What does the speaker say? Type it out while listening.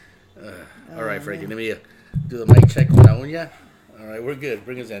All right, Frankie, let me do the mic check on that one, yeah? All right, we're good.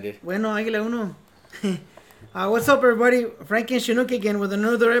 Bring us in, dude. Bueno, águila uno. What's up, everybody? Frankie and Chinook again with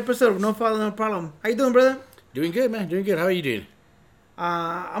another episode of No Father, No Problem. How you doing, brother? Doing good, man. Doing good. How are you doing?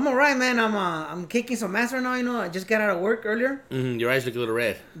 I'm alright, man. I'm kicking some ass right now. You know, I just got out of work earlier. Your eyes look a little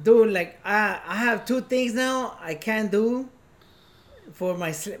red. Dude, like I have two things now I can't do for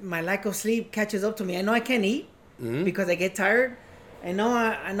my lack of sleep catches up to me. I know I can't eat because I get tired. I know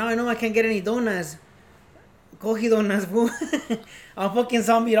I can't get any donuts. Coji donuts, boo. I'm fucking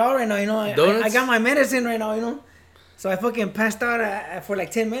zombie out right now, you know. I got my medicine right now, you know. So I fucking passed out for like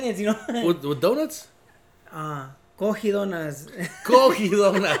 10 minutes, you know. With donuts? Coji donuts. Coji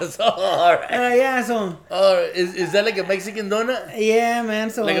donuts. Oh, all right. Yeah, so. Is that like a Mexican donut? Yeah, man.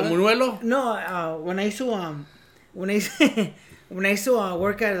 So like a munuelo? No, when I used to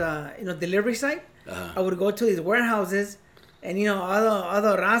work at delivery site, I would go to these warehouses. And, you know, all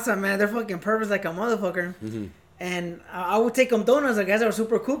the raza, man, they're fucking perfect like a motherfucker. Mm-hmm. And I would take them donuts. The guys are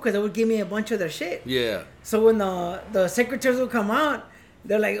super cool because they would give me a bunch of their shit. Yeah. So when the secretaries would come out,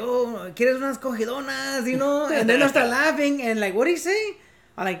 they're like, oh, ¿quieres unas cogidonas? You know? And then they'll start laughing. And like, what do you say?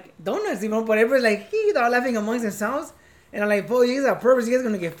 I'm like, donuts, you know? But everybody's like, they're all laughing amongst themselves. And I'm like, boy, you guys are purpose. You guys are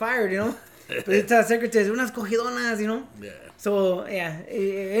going to get fired, you know? But they tell secretaries, unas cogidonas, you know? Yeah. So, yeah,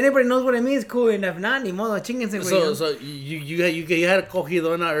 anybody knows what it means, cool. And if not, ni modo, chinguense, güey. So you had a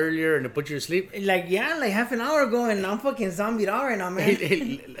cogidona earlier and it put you to sleep? Like half an hour ago, and I'm fucking zombied out right now, man.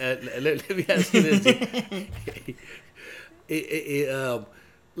 Let me ask you this.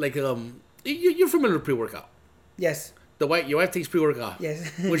 You're familiar with pre-workout? Yes. Your wife takes pre-workout.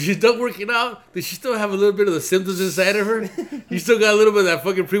 Yes. When she's done working out, does she still have a little bit of the symptoms inside of her? You still got a little bit of that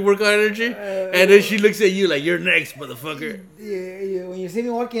fucking pre-workout energy? And then she looks at you like, you're next, motherfucker. Yeah, when you see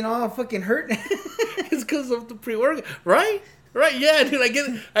me walking all fucking hurt. It's because of the pre-workout. Right? Right, yeah,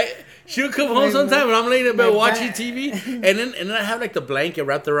 dude. She'll come home sometime and I'm laying in bed watching TV. And then I have like the blanket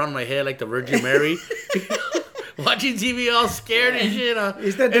wrapped around my head like the Virgin Mary. Watching TV all scared and shit.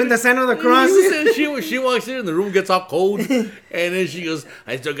 You start doing the sign of the cross. She walks in and the room gets all cold. And then she goes,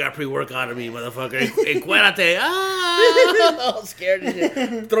 I still got pre-workout of me, motherfucker. Encuérate. All scared and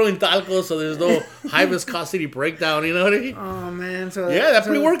shit. Throwing talco so there's no high viscosity breakdown, you know what I mean? Oh, man. That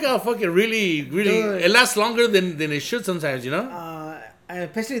pre-workout fucking really, it lasts longer than it should sometimes, you know?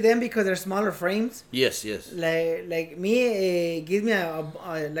 Especially them because they're smaller frames. Yes. Like me, it gives me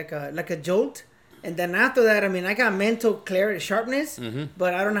a jolt. And then after that, I mean, I got mental clarity, sharpness,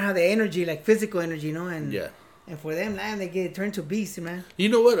 but I don't have the energy, like physical energy, you know? And for them, man, they get turned to beasts, man. You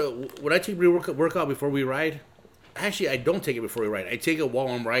know what? When I take workout before we ride, actually, I don't take it before we ride. I take it while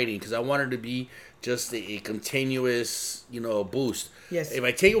I'm riding because I want it to be just a continuous, boost. Yes. If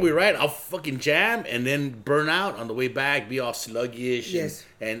I take it while we ride, I'll fucking jam and then burn out on the way back, be all sluggish. Yes.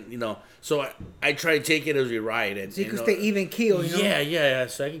 And so I try to take it as we ride. And, so you can stay even keel, you know? Yeah.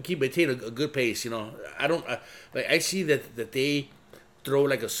 So I can maintain a good pace, I don't, I see that they throw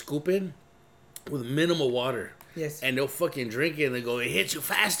like a scoop in with minimal water. Yes. And they'll fucking drink it and they go, it hits you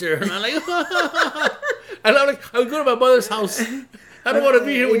faster. And I'm like, and I'm like, I would go to my mother's house. I don't want to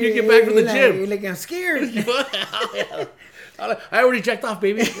be here when you get back from the gym. You're like, I'm scared. I already checked off,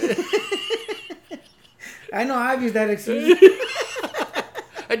 baby. I know I've used that excuse.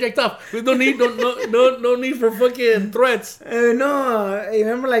 I checked off. No need for fucking threats. No, I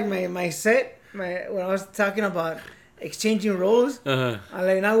remember like my set, when I was talking about exchanging roles. I'm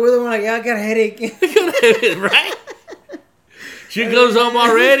like, now we're the one like, I got a headache. Right? She goes home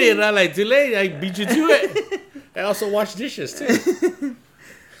already, and I'm like, too late. I beat you to it. I also wash dishes too.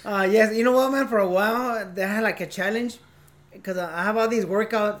 Yes, you know what, man? For a while, they had like a challenge because I have all these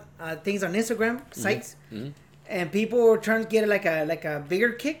workout things on Instagram sites, and people were trying to get like a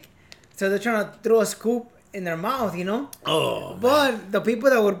bigger kick, so they're trying to throw a scoop in their mouth, Oh, but man. the people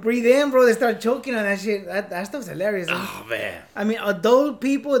that would breathe in, bro, they start choking on that shit. That stuff's hilarious. Oh, man. I mean, adult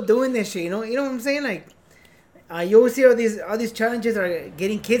people doing this shit, you know what I'm saying? Like, you always see all these challenges are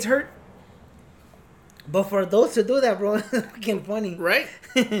getting kids hurt. But for adults to do that, bro, it's fucking funny. Right?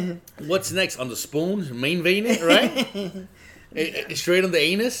 What's next? On the spoon? Main vein it, right? Straight on the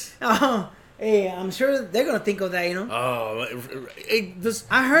anus? Oh, hey, I'm sure they're going to think of that, Oh,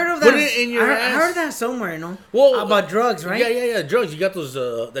 I heard of that. Put it in your ass. I heard that somewhere, Well, about drugs, right? Yeah, drugs. You got those,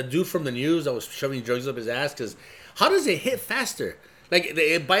 that dude from the news that was shoving drugs up his ass. Because how does it hit faster? Like,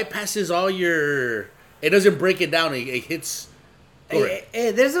 it bypasses all your... It doesn't break it down. It hits... Hey,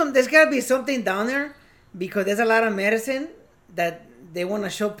 there's got to be something down there because there's a lot of medicine that they want to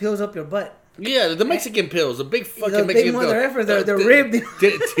shove pills up your butt. Yeah, the Mexican pills, the big fucking Those Mexican big pills. mother effers, they're ribbed.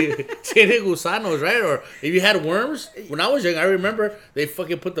 Tiene gusanos, right? Or if you had worms, when I was young, I remember they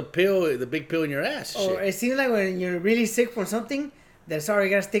fucking put the big pill in your ass. Or Shit. it seems like when you're really sick from something, they're sorry, you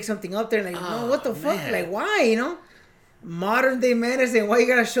gotta stick something up there. Like, no, what the fuck? Man. Like, why? You know, modern day medicine. Why you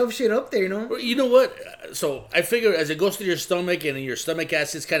gotta shove shit up there? You know. You know what? So I figure as it goes to your stomach and your stomach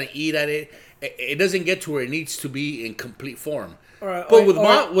acids kind of eat at it, it doesn't get to where it needs to be in complete form. But with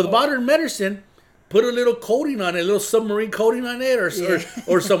modern medicine, put a little coating on it, a little submarine coating on it,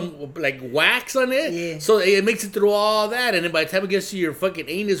 or some like wax on it, Yeah. so it makes it through all that, and then by the time it gets to your fucking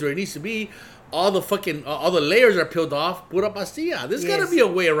anus where it needs to be, all the layers are peeled off. Pura pastilla. There's gotta be a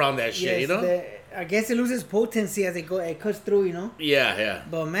way around that shit, you know? I guess it loses potency as it cuts through, you know. Yeah.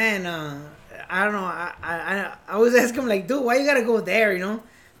 But man, I don't know. I always ask him like, dude, why you gotta go there, you know?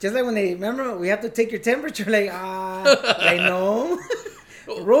 Just like when they remember we have to take your temperature, like no.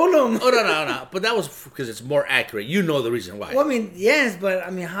 Roll them. Oh no! But that was because it's more accurate. You know the reason why. Well, I mean, yes, but I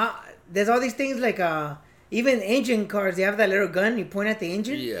mean, how? There's all these things like even engine cars. They have that little gun. You point at the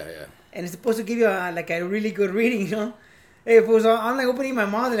engine. Yeah. And it's supposed to give you like a really good reading, you know. Hey, if it was, I'm like opening my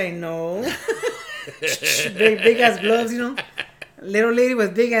mouth, like no. big ass gloves, you know. Little lady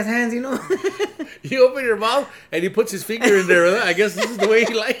with big ass hands, you know. You open your mouth and he puts his finger in there. I guess this is the way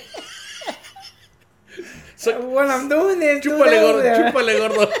he likes. So when I'm doing this, chúpale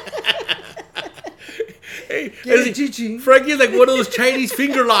gordo. Hey, Frankie's like one of those Chinese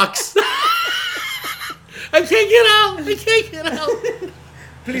finger locks. I can't get out.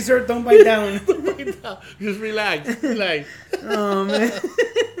 Please, sir, don't bite down. Just relax. Oh man.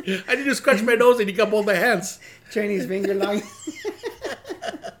 I need to scratch my nose and you got both my hands. Chinese finger lock.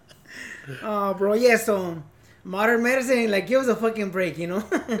 Oh, bro, yeah. So modern medicine, like, give us a fucking break, you know.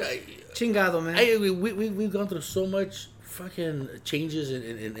 Chingado, man. We've gone through so much fucking changes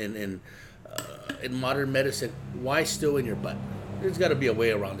in modern medicine. Why still in your butt? There's got to be a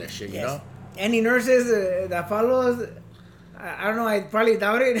way around that shit, you know? Any nurses that follow us, I don't know, I probably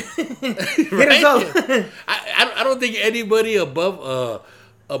doubt it. Hit us up. I don't think anybody above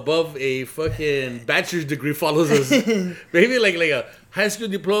a fucking bachelor's degree follows us. Maybe like a high school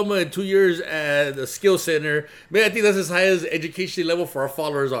diploma and 2 years at a skill center. Man, I think that's as high as education level for our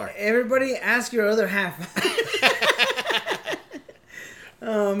followers are. Everybody ask your other half.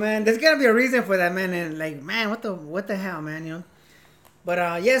 Oh man, there's gotta be a reason for that, man. And like, man, what the hell, man, you know?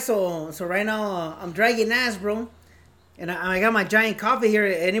 But yeah, so right now I'm dragging ass, bro. And I got my giant coffee here.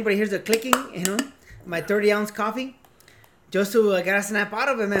 Anybody hears the clicking, you know? My 30-ounce coffee. Just to get a snap out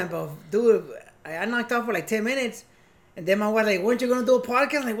of it, man. But dude, I knocked off for like 10 minutes. And then my wife like, weren't you going to do a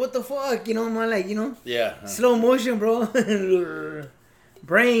podcast? Like, what the fuck? You know, man, like, you know? Yeah. Slow motion, bro.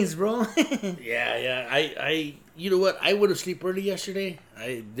 Brains, bro. Yeah. I you know what? I went to sleep early yesterday.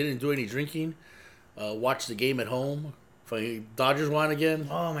 I didn't do any drinking. Watched the game at home. Dodgers won again.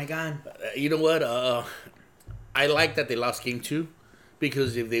 Oh, my God. You know what? I like that they lost game 2.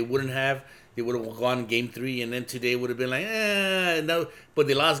 Because if they wouldn't have, they would have gone game 3, and then today would have been like, no. But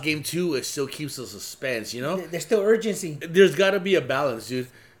they lost game 2. It still keeps the suspense, you know. There's still urgency. There's got to be a balance, dude.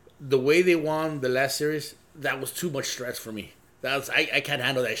 The way they won the last series, that was too much stress for me. I can't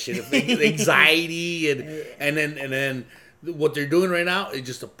handle that shit. The anxiety and then what they're doing right now is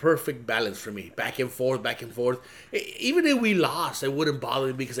just a perfect balance for me. Back and forth. Even if we lost, it wouldn't bother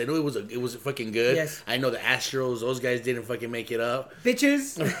me because I know it was fucking good. Yes. I know the Astros; those guys didn't fucking make it up.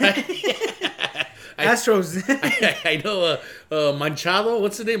 Bitches. Astros. I know Machado.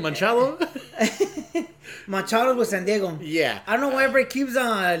 What's the name? Machado. Machado with San Diego. Yeah. I don't know why everybody keeps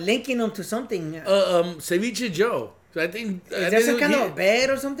linking them to something. Ceviche Joe. So I think is there some kind of a bet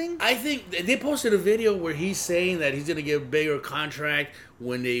or something? I think they posted a video where he's saying that he's gonna get a bigger contract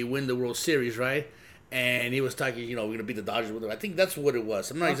when they win the World Series, right? And he was talking, you know, we're gonna beat the Dodgers with them. I think that's what it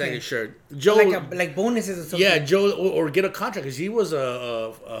was. I'm not exactly sure. Joe, like bonuses or something. Yeah, Joe, or get a contract because he was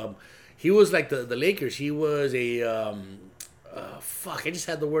he was like the Lakers. He was a fuck. I just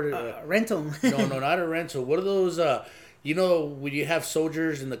had the word rental. No, not a rental. What are those? You know, when you have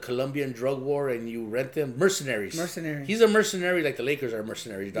soldiers in the Colombian drug war and you rent them? Mercenaries. He's a mercenary like the Lakers are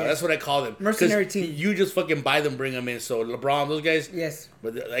mercenaries. Yes. That's what I call them. Mercenary team. You just fucking buy them, bring them in. So LeBron, those guys. Yes.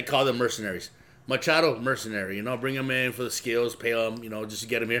 But I call them mercenaries. Machado, mercenary. You know, bring him in for the skills, pay him, you know, just to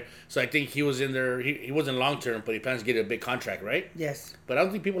get him here. So I think he was in there. He wasn't long term, but he plans to get a big contract, right? Yes. But I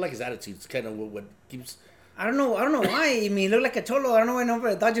don't think people like his attitude. It's kind of what keeps... I don't know why. I mean, he looked like a cholo. I don't know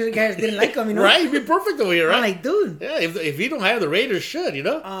why the Dodgers guys didn't like him, you know? Right? He'd be perfect over here, right? I'm like, dude. Yeah, if you don't have the Raiders should, you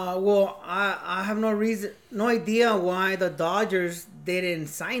know? Well, I have no idea why the Dodgers didn't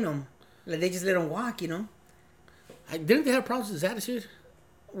sign him. Like, they just let him walk, you know? Didn't they have problems with his attitude?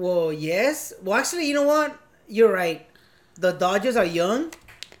 Well, yes. Well, actually, you know what? You're right. The Dodgers are young,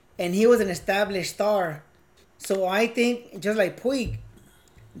 and he was an established star. So I think just like Puig,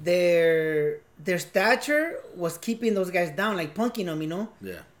 their stature was keeping those guys down, like punking them. You know.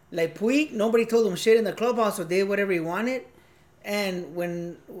 Yeah. Like Puig, nobody told him shit in the clubhouse, so did whatever he wanted. And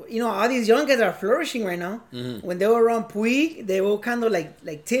when all these young guys are flourishing right now, when they were around Puig, they were kind of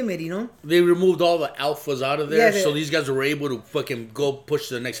like timid, They removed all the alphas out of there, Yeah, so these guys were able to fucking go push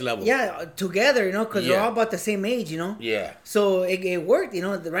to the next level. Yeah, together, because they're all about the same age, Yeah. So it worked,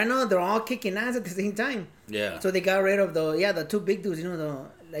 Right now they're all kicking ass at the same time. Yeah. So they got rid of the two big dudes,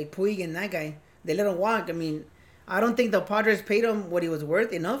 like Puig and that guy. They let him walk. I mean, I don't think the Padres paid him what he was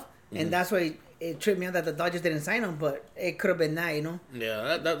worth enough, and that's why it tripped me out that the Dodgers didn't sign him. But it could have been that,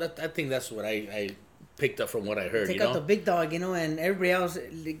 Yeah, I think that's what I picked up from what I heard. Take out the big dog, and everybody else,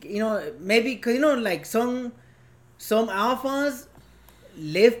 maybe because like some alphas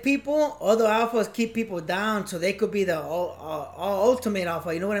lift people, other alphas keep people down, so they could be the ultimate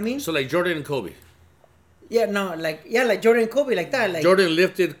alpha. You know what I mean? So like Jordan and Kobe. Yeah, no, like Jordan and Kobe, like that. Like Jordan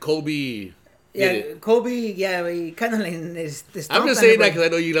lifted, Kobe. Kobe. Yeah, he kind of like. I'm just saying that because I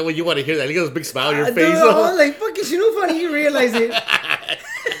know you want to hear that. Look at this big smile on your face. Dude, I was like, fucking, funny. You realize it.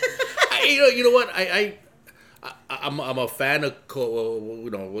 You know what? I'm a fan of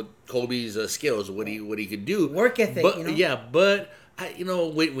with Kobe's skills, what he could do, work ethic. But yeah, but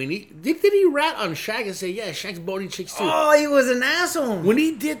when he did he rat on Shaq and say, yeah, Shaq's boning chicks too. Oh, he was an asshole. When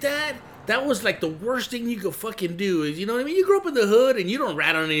he did that. That was like the worst thing you could fucking do. Is, you know what I mean? You grew up in the hood and you don't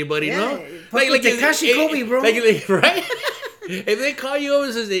rat on anybody, yeah, like Takashi Kobe, bro. Right? If they call you over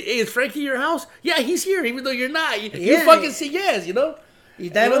and says, "Hey, is Frankie your house?" Yeah, he's here, even though you're not. You fucking say yes, You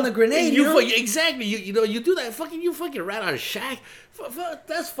dive on the grenade, exactly. You do that. You fucking rat on Shaq.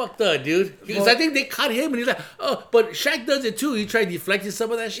 That's fucked up, dude. Because I think they caught him and he's like, oh, but Shaq does it too. He tried deflecting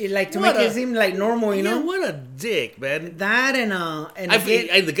some of that shit. Like to make it seem like normal, Yeah, what a dick, man. That and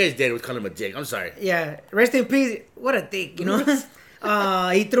the guy's dead. Was calling him a dick. I'm sorry. Yeah, rest in peace. What a dick, he threw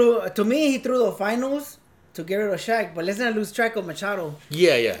the finals to get rid of Shaq, but let's not lose track of Machado.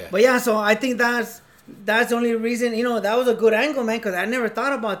 Yeah. But yeah, so I think that's the only reason, that was a good angle, man, because I never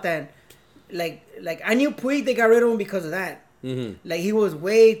thought about that. Like I knew Puig, they got rid of him because of that. Mm-hmm. Like he was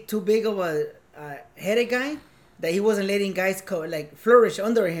way too big of a headed guy that he wasn't letting guys flourish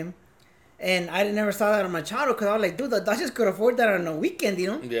under him. And I never saw that on Machado because I was like, dude, the Dodgers could afford that on a weekend,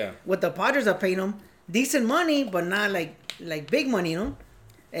 Yeah. What the Padres are paying him, decent money, but not like big money, And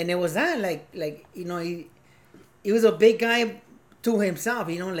it was that he was a big guy to himself,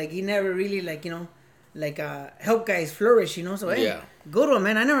 like he never really help guys flourish, So hey, good one,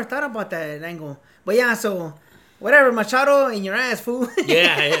 man. I never thought about that angle, but yeah, so. Whatever, Machado in your ass, fool.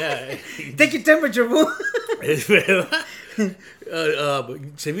 Yeah. Take your temperature, fool.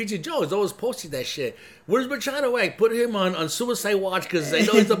 Ceviche Joe is always posting that shit. Where's Machado at? Put him on suicide watch because I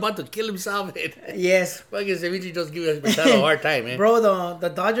know he's about to kill himself. Yes. Fucking Ceviche just giving Machado a hard time, man. Bro, the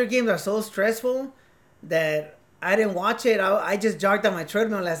Dodger games are so stressful that I didn't watch it. I just jogged on my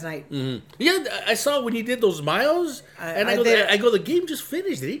treadmill last night. Mm-hmm. Yeah, I saw when he did those miles, and I go, the game just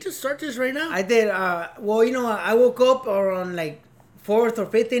finished. Did he just start this right now? I did. I woke up around fourth or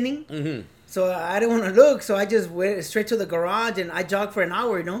fifth inning, so I didn't want to look. So I just went straight to the garage and I jogged for an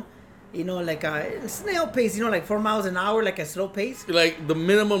hour. Like a snail pace. 4 miles an hour, like a slow pace. Like the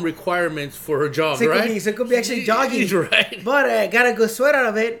minimum requirements for a jog, so right? So it could be actually jogging, right? But I got a good sweat out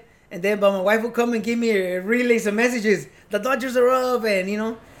of it. And then, but my wife would come and give me relays of messages. The Dodgers are up,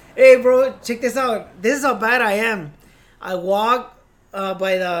 and hey, bro, check this out. This is how bad I am. I walk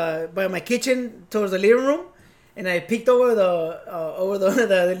by my kitchen towards the living room, and I peeked over the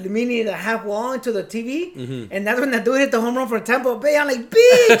half wall into the TV, and that's when that dude hit the home run for Tampa Bay. I'm like,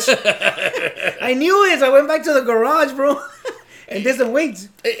 bitch! I knew it. So I went back to the garage, bro, and did some weights.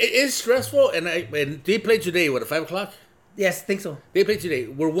 It's stressful, and they played today. What, at 5:00? Yes, think so. They play today.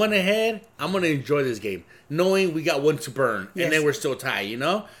 We're one ahead. I'm going to enjoy this game, knowing we got one to burn, and then we're still tied,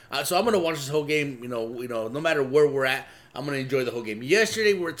 So I'm going to watch this whole game, no matter where we're at, I'm going to enjoy the whole game.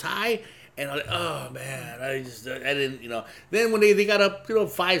 Yesterday, we were tied, and I'm like, oh, man, I didn't, Then when they got up,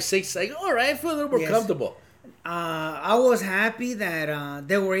 5-6, like, all right, I feel a little more comfortable. I was happy that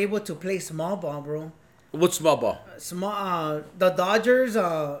they were able to play small ball, bro. What small ball? The Dodgers,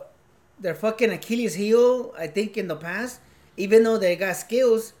 their fucking Achilles heel, I think, in the past, even though they got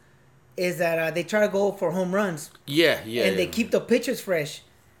skills, is that they try to go for home runs. Yeah. And they keep the pitches fresh.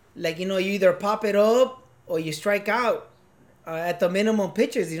 Like, you either pop it up or you strike out at the minimum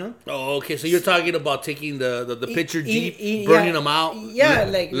pitches, Oh, okay. So you're talking about taking the pitcher deep, burning them out. Yeah,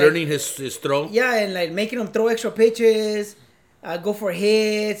 learning his throw. Yeah, and making them throw extra pitches. go for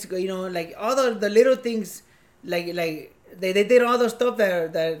hits. You know, like all the little things, like they did all the stuff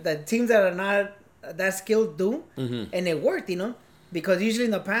that teams that are not that skilled do, and it worked. You know, because usually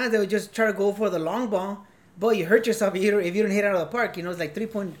in the past they would just try to go for the long ball, but you hurt yourself if you don't hit out of the park. You know, it's like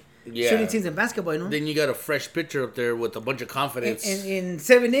 3-point shooting teams in basketball. You know, then you got a fresh pitcher up there with a bunch of confidence. In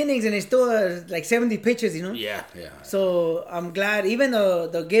 7 innings, and it's still like 70 pitches. You know. Yeah. So I'm glad. Even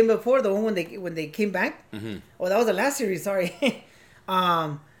the game before, the one when they came back. Oh, that was the last series. Sorry.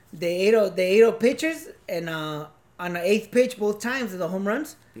 They ate pitches, and on the 8th pitch both times the home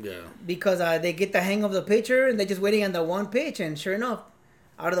runs. Yeah. Because they get the hang of the pitcher, and they're just waiting on the one pitch, and sure enough,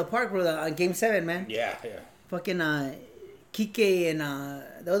 out of the park, bro. On Game 7, man. Yeah. Fucking Kike and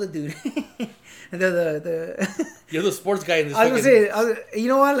the other dude. the You're the sports guy in this. I was gonna say, you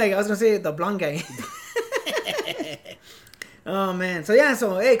know what? Like I was gonna say, the blonde guy. Oh man! So yeah,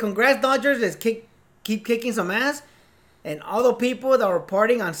 hey, congrats Dodgers! Let's keep kicking some ass. And all the people that were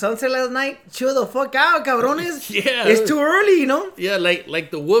partying on Sunset last night, chill the fuck out, cabrones. Yeah. It's too early, you know? Yeah, like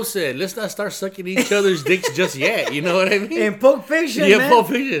the wolf said, let's not start sucking each other's dicks just yet. You know what I mean? In Pulp Fiction, yeah, man. Pulp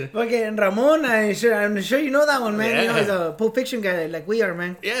Fiction. Fucking Ramon, I'm sure you know that one, man. Yeah. You know, he's a Pulp Fiction guy like we are,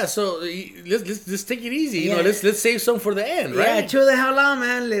 man. Yeah, so let's take it easy. You know, let's save some for the end, right? Yeah, chill the hell out,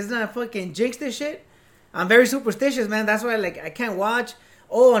 man. Let's not fucking jinx this shit. I'm very superstitious, man. That's why, like, I can't watch.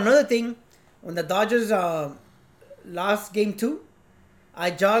 Oh, another thing. When the Dodgers lost Game 2,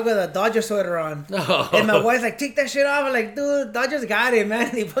 I jogged with a Dodger sweater on. Oh. And my wife's like, take that shit off. I'm like, dude, Dodgers got it, man.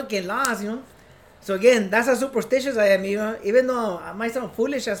 They fucking lost, you know? So again, that's how superstitious I am, you know? Even though I might sound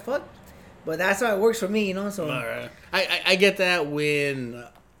foolish as fuck, but that's how it works for me, you know? So all right. I get that when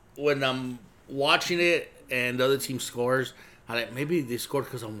I'm watching it and the other team scores, I'm like, maybe they scored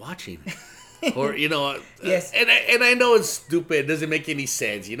because I'm watching. Or, you know, yes. And I know it's stupid. It doesn't make any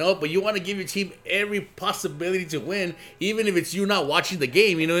sense, you know? But you want to give your team every possibility to win, even if it's you not watching the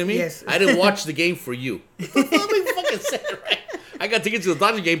game, you know what I mean? Yes. I didn't watch the game for you. Let me fucking say it right. I got tickets to the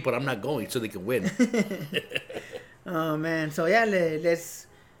Dodger game, but I'm not going so they can win. Oh, man. So, yeah, let's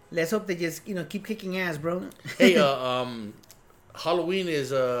hope they just, you know, keep kicking ass, bro. Hey, Halloween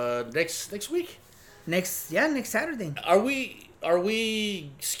is next week? Next Saturday. Are we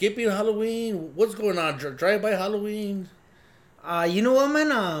skipping Halloween? What's going on? Drive-by Halloween? You know what,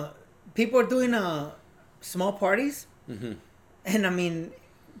 man? People are doing small parties. Mm-hmm. And, I mean,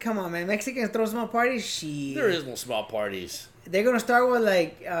 come on, man. Mexicans throw small parties? Shit. There is no small parties. They're going to start with,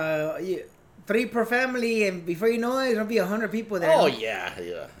 like, 3 per family. And before you know it, there's going to be 100 people there. Oh, yeah.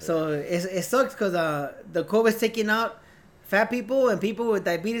 So, it sucks because the COVID's taking out fat people and people with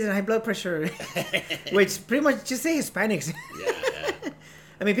diabetes and high blood pressure, which pretty much just say Hispanics. Yeah.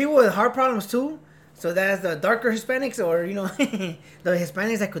 I mean, people with heart problems too. So that's the darker Hispanics, or you know, the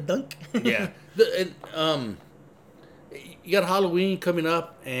Hispanics that could dunk. Yeah. You got Halloween coming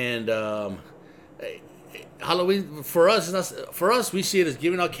up, and Halloween for us is not, for us. We see it as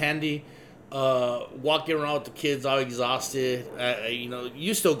giving out candy, walking around with the kids all exhausted. You know,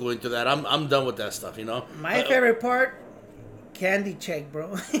 you still going through that. I'm done with that stuff. You know. My favorite part. Candy check,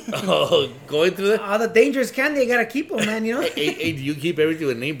 bro. Oh, going through that? All the dangerous candy, I gotta keep them, man, you know? Hey, do you keep everything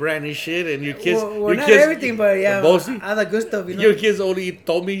with name brand and shit? And your kids... Well, your not kids, everything, but yeah, all the good stuff, you know? Your kids only eat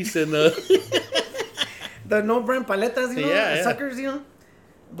Tommy's and... the no-brand paletas, you know? Suckers, you know?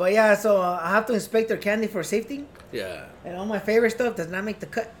 But yeah, so I have to inspect their candy for safety. Yeah. And all my favorite stuff does not make the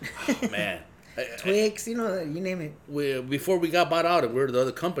cut. Oh, man. Twix, you know, you name it. Before we got bought out and we were the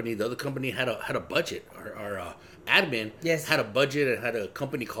other company had a budget. Our admin had a budget and had a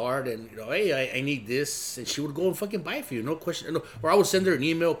company card, and you know, hey, I need this, and she would go and fucking buy it for you, no question. No, or I would send her an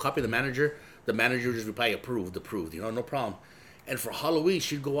email, copy the manager would just reply approved, you know, no problem. And for Halloween,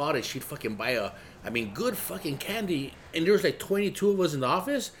 she'd go out and she'd fucking buy good fucking candy, and there was like 22 of us in the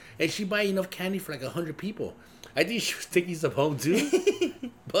office, and she'd buy enough candy for like 100 people. I think she was taking some home too,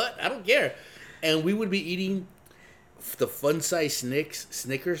 but I don't care. And we would be eating the fun size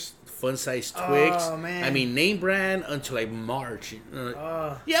Snickers, fun size Twix. Oh, man. I mean, name brand until like March.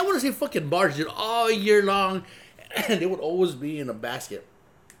 Yeah, I want to say fucking March, dude, all year long. And they would always be in a basket.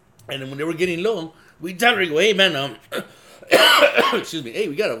 And then when they were getting low, we'd tell her, hey, man, excuse me, hey,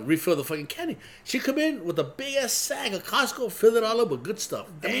 we got to refill the fucking candy. She'd come in with a big ass sack of Costco, fill it all up with good stuff.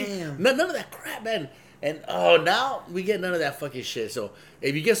 Damn. I mean, none of that crap, man. And now we get none of that fucking shit. So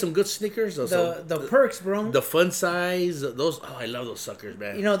if you get some good Snickers, the perks, bro, the fun size, those, I love those suckers,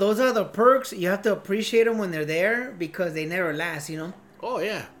 man. You know, those are the perks. You have to appreciate them when they're there because they never last. You know. Oh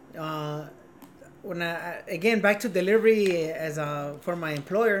yeah. When again back to delivery as for my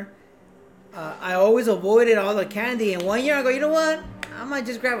employer, I always avoided all the candy. And one year I go, you know what? I might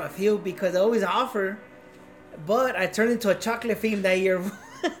just grab a few because they always offer But I turned into a chocolate fiend that year.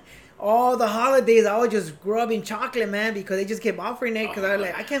 All the holidays, I was just grubbing chocolate, man, because they just kept offering it. Because I was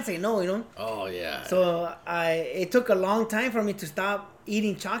like, I can't say no, you know. Oh yeah. So it took a long time for me to stop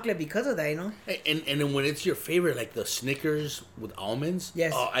eating chocolate because of that, you know. And then when it's your favorite, like the Snickers with almonds.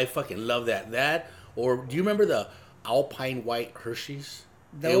 Yes. Oh, I fucking love that. That, or do you remember the Alpine White Hershey's?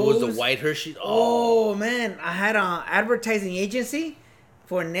 It was the white Hershey's. Oh man, I had an advertising agency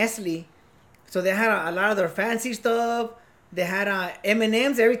for Nestle, so they had a lot of their fancy stuff. They had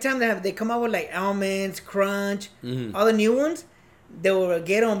M&Ms. Every time they come out with like almonds, crunch, all the new ones, they would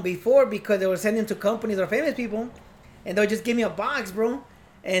get them before because they were sending to companies or famous people, and they would just give me a box, bro.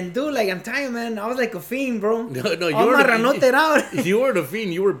 And dude, like, I'm telling you, man, I was like a fiend, bro. No, you all were marranote out. You were the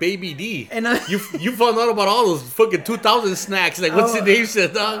fiend. You were Baby D. And you found out about all those fucking 2000 snacks. Like, what's the name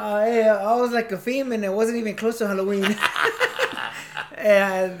said, dog? Yeah, I was like a fiend, and it wasn't even close to Halloween.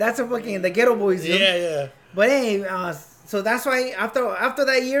 That's a fucking the Ghetto Boys. You know? Yeah. But hey, so that's why after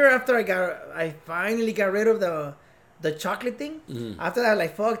that year, after I finally got rid of the chocolate thing. After that,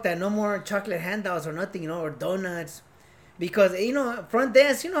 like, fuck that, no more chocolate handouts or nothing, you know, or donuts. Because, you know, front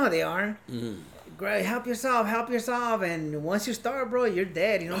desk, you know how they are. Help yourself. And once you start, bro, you're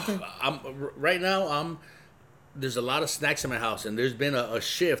dead, you know? Right now, there's a lot of snacks in my house. And there's been a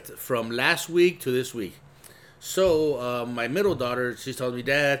shift from last week to this week. So, my middle daughter, she's telling me,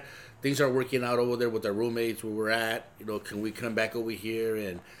 Dad, things are working out over there with our roommates where we're at. You know, can we come back over here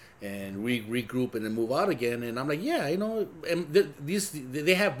and regroup and then move out again? And I'm like, yeah, you know. And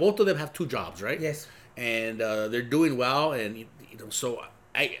they have, both of them have 2 jobs, right? Yes. And they're doing well, and you know, so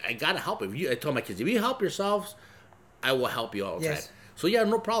I gotta help. I told my kids, if you help yourselves, I will help you all the time. So yeah,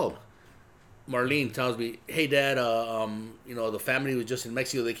 no problem. Marlene tells me, hey Dad, you know, the family was just in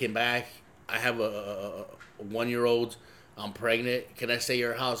Mexico. They came back. I have a 1-year-old. I'm pregnant. Can I stay at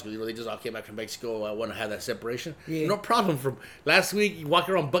your house? Because, you know, they just all came back from Mexico. I want to have that separation. Yeah. No problem. From last week, you walk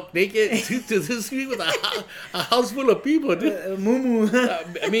around buck naked to this week with a house full of people, dude. Moo.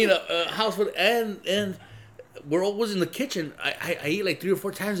 I mean, a house full, and we're always in the kitchen. I eat like 3 or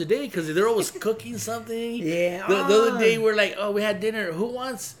 4 times a day because they're always cooking something. Yeah. The other day, we're like, oh, we had dinner. Who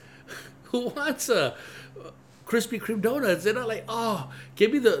wants a Krispy Kreme donuts? And I'm like, oh,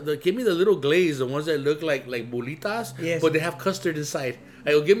 give me the little glaze, the ones that look like mulitas, but they have custard inside. I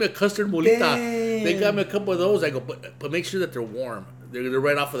go, give me a custard mulita. Damn. They got me a couple of those. I go, but make sure that they're warm. They're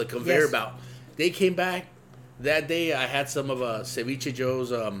right off of the conveyor belt. They came back that day. I had some of Ceviche Joe's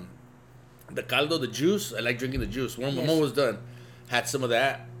the caldo, the juice. I like drinking the juice. When my mom was done, had some of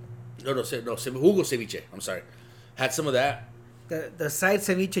that. No, Hugo Ceviche. I'm sorry. Had some of that. The side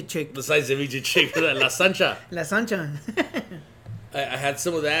ceviche chick. The side ceviche chick. La Sancha. La Sancha. I had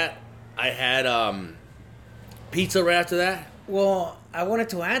some of that. I had pizza right after that. Well, I wanted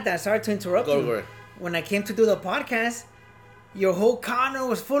to add that. Sorry to interrupt you. Go ahead. When I came to do the podcast, your whole counter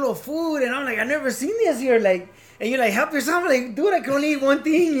was full of food. And I'm like, I've never seen this here. Like, and you're like, help yourself. I'm like, dude, I can only eat one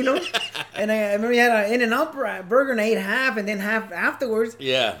thing, you know? And I remember you had an In-N-Out burger and I ate half and then half afterwards.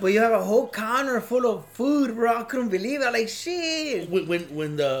 Yeah. But you have a whole counter full of food, bro. I couldn't believe it. I'm like, shit.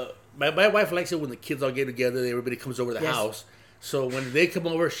 When my wife likes it when the kids all get together, everybody comes over the house. So when they come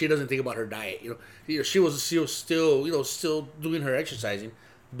over, she doesn't think about her diet. You know, she was still, you know, still doing her exercising,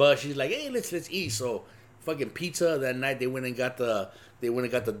 but she's like, hey, let's eat. So fucking pizza that night. They went and got the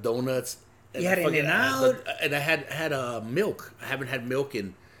donuts. You had In-N-Out. And I had milk. I haven't had milk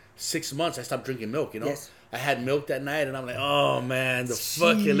in 6 months. I stopped drinking milk. You know. Yes. I had milk that night, and I'm like, oh man,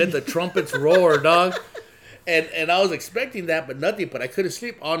 fucking let the trumpets roar, dog. And I was expecting that, but nothing. But I couldn't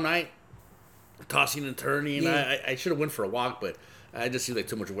sleep all night, tossing and turning. Yeah. I should have went for a walk, but I just seemed like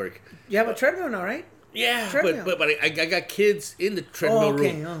too much work. You have a treadmill now, right? Yeah, but I got kids in the treadmill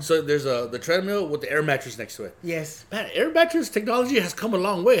room. Oh. So there's the treadmill with the air mattress next to it. Yes. Man, air mattress technology has come a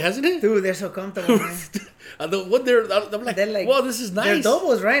long way, hasn't it? Dude, they're so comfortable, man. I'm like, well, this is nice. They're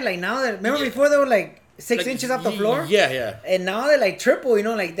doubles, right? Like now, remember before they were like 6 inches off the floor? Yeah. And now they're like triple, you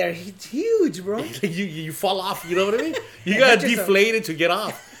know, like they're huge, bro. you fall off, you know what I mean? You gotta deflate it to get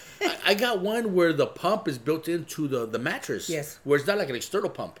off. I got one where the pump is built into the mattress. Yes. Where it's not like an external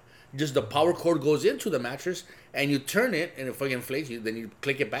pump. Just the power cord goes into the mattress, and you turn it, and it fucking inflates you. Then you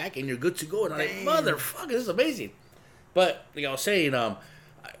click it back, and you're good to go. And I'm like, motherfucker, this is amazing. But like I was saying,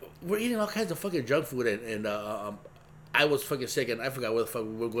 we're eating all kinds of fucking junk food, and I was fucking sick, and I forgot where the fuck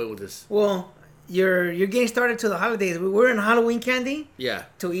we were going with this. Well, you're getting started to the holidays. We're in Halloween candy. Yeah.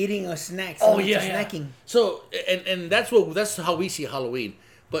 To eating snacks. Oh yeah. Snacking. So and that's how we see Halloween.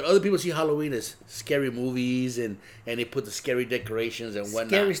 But other people see Halloween as scary movies, and they put the scary decorations and whatnot.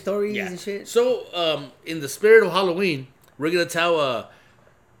 Scary stories and shit. So, in the spirit of Halloween, we're going to tell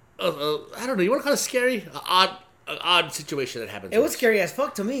I don't know. You want to call it scary? An odd situation that happened. It was scary as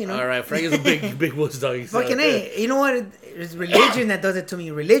fuck to me, you know. All right, Frank is a big woods dog. Fucking A. You know what? It's religion that does it to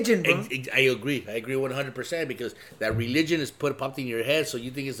me. Religion, bro. I agree. I agree 100% because that religion is popped in your head, so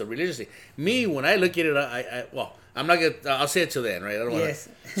you think it's a religious thing. Me, when I look at it, well, I'm not gonna. I'll say it till then, right? I don't want. Yes.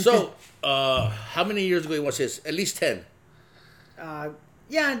 So, how many years ago was this? At least 10.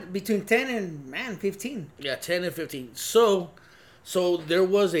 Yeah, between 10 and 15. Yeah, 10 and 15. So there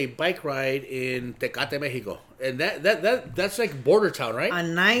was a bike ride in Tecate, Mexico, and that's like border town, right? A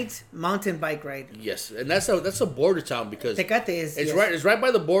night mountain bike ride. Yes, and that's a border town because Tecate is. it's yes. right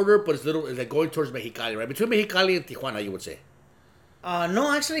by the border, but it's like going towards Mexicali, right between Mexicali and Tijuana, you would say.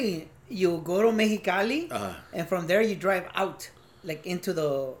 No, actually, you go to Mexicali, Uh-huh. and from there you drive out, like into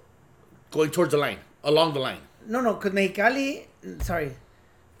the. Going towards the line, along the line. No, because Mexicali, sorry,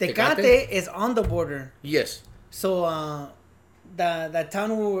 Tecate Tecate? is on the border. Yes. So the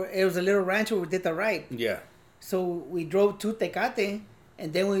town where it was a little ranch where we did the ride. Yeah. So we drove to Tecate,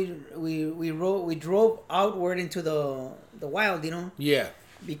 and then we drove outward into the wild, you know. Yeah.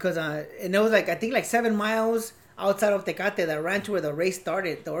 Because and it was like I think like 7 miles outside of Tecate, the ranch where the race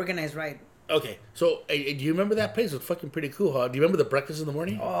started, the organized ride. Okay, so do you remember that place? It was fucking pretty cool, huh? Do you remember the breakfast in the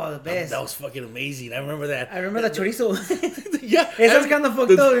morning? Oh, the best. That was fucking amazing. I remember that. I remember the chorizo. Yeah, It's kind of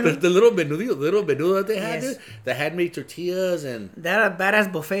fucked up, you know? The little menudo that they had, Yes. dude. The handmade tortillas and That a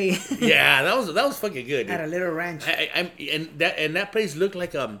badass buffet. yeah, that was fucking good, dude. At a little ranch. And that place looked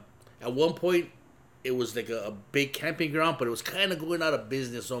like at one point it was like a big camping ground, but it was kind of going out of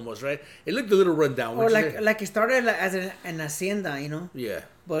business almost, right? It looked a little run down. Or like it started as an hacienda, you know. Yeah.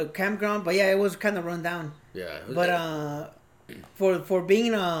 But campground, but yeah, it was kind of run down. Yeah. But for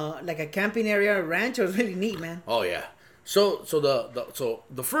being like a camping area ranch, it was really neat, man. Oh yeah. So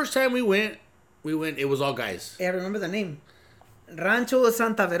the first time we went. It was all guys. Hey, I remember the name. Rancho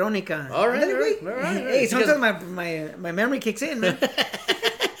Santa Veronica. All right. Hey, sometimes my memory kicks in, man.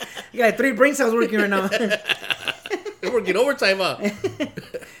 You got 3 brain cells working right now. They're working overtime, huh?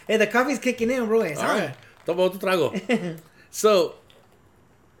 Hey, the coffee's kicking in, bro. It's All on. right. Toma otro trago. So,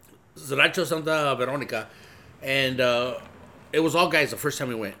 Rancho Santa Veronica, and it was all guys the first time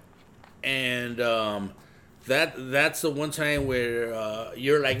we went, and that's the one time where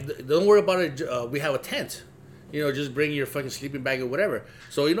you're like, don't worry about it. We have a tent, just bring your fucking sleeping bag or whatever.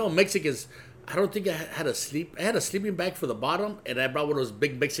 So Mexicans. I don't think I had a sleeping bag for the bottom, and I brought one of those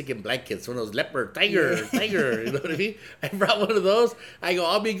big Mexican blankets, one of those leopard, tiger, you know what I mean? I brought one of those. I go,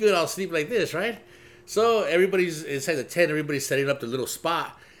 I'll be good. I'll sleep like this, right? So everybody's inside the tent. Everybody's setting up the little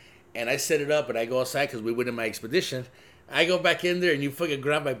spot, and I set it up, and I go outside because we went in my expedition. I go back in there, and you fucking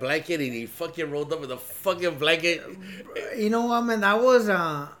grab my blanket, and you fucking rolled up with a fucking blanket. You know what, man? That was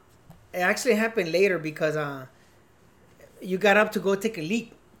it actually happened later because you got up to go take a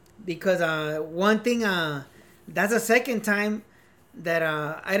leak. Because one thing, that's the second time that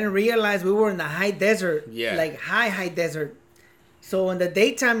I didn't realize we were in the high desert. Yeah. Like high desert. So in the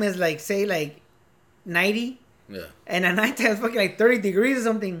daytime is like, say, like 90. Yeah. And at nighttime it's fucking like 30 degrees or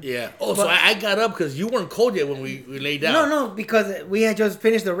something. Yeah. Oh, so I got up because you weren't cold yet when we laid down. No, because we had just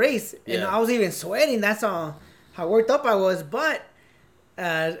finished the race. And Yeah. I was even sweating. That's how worked up I was. But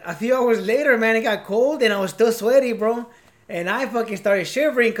a few hours later, man, it got cold and I was still sweaty, bro. And I fucking started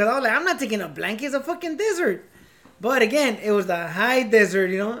shivering because I was like, I'm not taking a blanket. It's a fucking desert. But again, it was the high desert,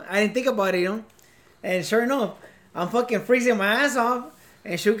 I didn't think about it, And sure enough, I'm fucking freezing my ass off.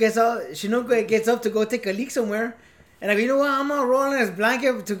 And she gets up to go take a leak somewhere. And I go, you know what? I'm going to roll on this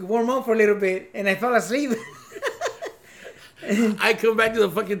blanket to warm up for a little bit. And I fell asleep. I come back to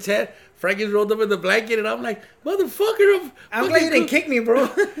the fucking tent. Frankie's rolled up in the blanket, and I'm like, motherfucker. I'm glad you didn't kick me, bro.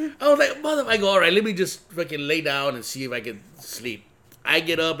 I was like, I go, all right, let me just fucking lay down and see if I can sleep. I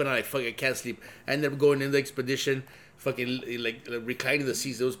get up, and I fucking can't sleep. I end up going in the expedition, fucking like reclining the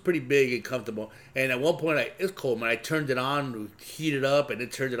seats. It was pretty big and comfortable. And at one point, it's cold, man. I turned it on, heated up, and then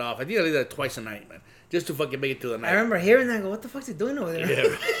turned it off. I think I did that twice a night, man, just to fucking make it through the night. I remember hearing that. I go, what the fuck's he doing over there?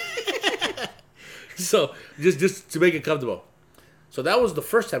 Yeah. So just to make it comfortable. So that was the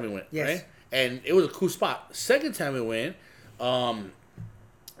first time we went, yes. Right? And it was a cool spot. Second time we went,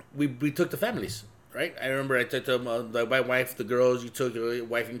 we took the families, right? I remember I took them, my wife, the girls. You took your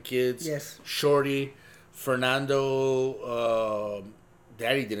wife and kids. Yes. Shorty, Fernando.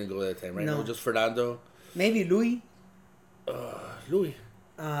 Daddy didn't go that time, right? No. It was just Fernando. Maybe Louis. Louis.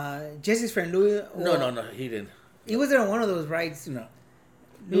 Jesse's friend Louis. No, he didn't. He was there on one of those rides. No.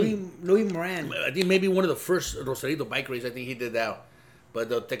 Louis Moran. I think maybe one of the first Rosarito bike races, I think he did that. But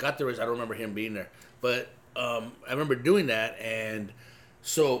the Tecate race, I don't remember him being there. But I remember doing that. And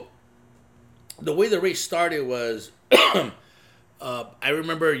so the way the race started was I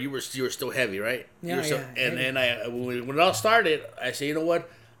remember you were still heavy, right? Yeah, And then when it all started, I said, you know what?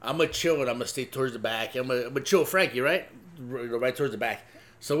 I'm gonna chill and I'm gonna stay towards the back. I'm gonna chill with Frankie, right? Right towards the back.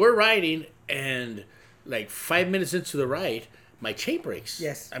 So we're riding, and like 5 minutes into the ride, my chain breaks.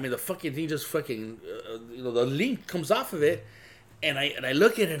 Yes. I mean, the fucking thing just fucking, the link comes off of it, and I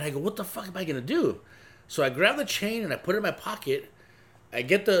look at it and I go, what the fuck am I gonna do? So I grab the chain and I put it in my pocket. I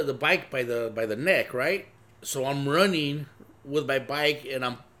get the bike by the neck, right? So I'm running with my bike and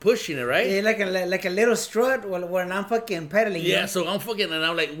I'm pushing it, right? Yeah, like a little strut when I'm fucking pedaling. Yeah, so I'm fucking, and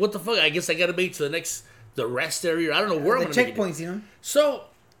I'm like, what the fuck? I guess I gotta make it to the rest area. I don't know where I'm the gonna make it. checkpoints, you know. So,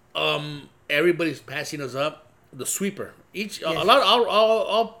 everybody's passing us up. The sweeper.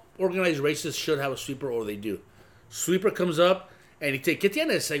 All organized races should have a sweeper, or they do. Sweeper comes up and he takes, ¿qué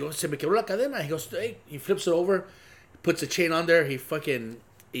tienes? I go, se me quebró la cadena. He goes, hey, he flips it over, puts the chain on there. He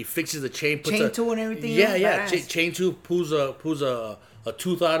fixes the chain, puts chain tool and everything. Yeah. Chain tool pulls a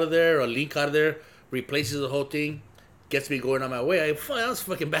tooth out of there, a link out of there, replaces the whole thing, gets me going on my way. That was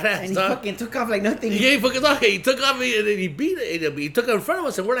fucking badass. And he fucking took off like nothing. Yeah, he took off, and then he beat it. He took it in front of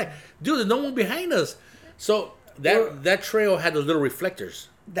us, and we're like, dude, there's no one behind us. So that trail had those little reflectors.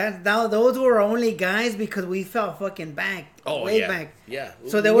 Those were only guys because we fell fucking back. Way back. Yeah.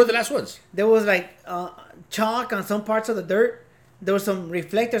 So we were the last ones. There was like chalk on some parts of the dirt. There were some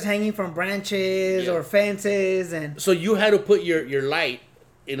reflectors hanging from branches or fences, and so you had to put your light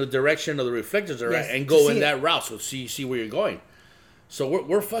in the direction of the reflectors, right, and go in that route, so see where you're going. So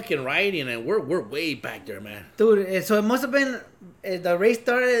we're fucking riding, and we're way back there, man. Dude, so it must have been the race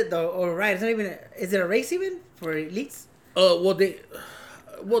started, it's not even. Is it a race even for elites?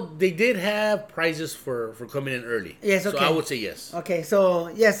 Well, they did have prizes for coming in early. Yes, okay. So I would say yes. Okay, so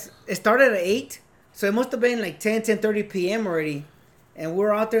yes, it started at 8. So it must have been like 10:30 p.m. already. And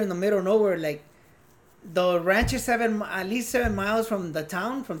we're out there in the middle of nowhere. Like, the ranch is at least 7 miles from the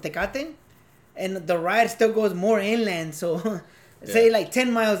town, from Tecate. And the ride still goes more inland. So, say like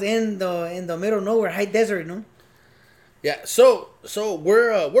 10 miles in the middle of nowhere, high desert, no? Yeah, so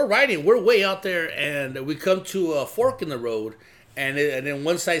we're riding. We're way out there, and we come to a fork in the road. And then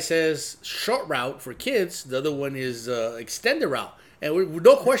one side says short route for kids. The other one is extended route. And we're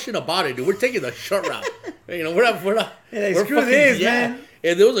no question about it, dude. We're taking the short route. You know, we're not. Yeah, screw this, man.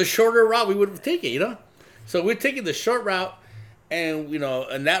 If there was a shorter route, we would have taken it, you know? So we're taking the short route, and, you know,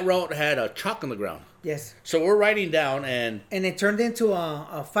 and that route had a chalk on the ground. Yes. So we're riding down, and it turned into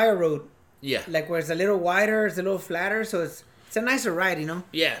a fire road. Yeah. Like, where it's a little wider, it's a little flatter, so it's a nicer ride, you know?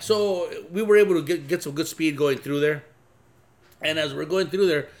 Yeah, so we were able to get some good speed going through there. And as we're going through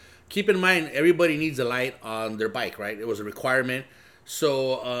there, keep in mind, everybody needs a light on their bike, right? It was a requirement.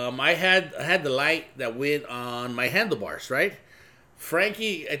 So I had the light that went on my handlebars, right?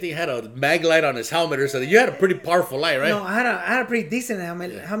 Frankie, I think, had a mag light on his helmet or something. You had a pretty powerful light, right? No, I had a pretty decent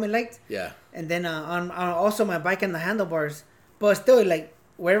helmet light. Yeah. And then on also my bike and the handlebars. But still, like,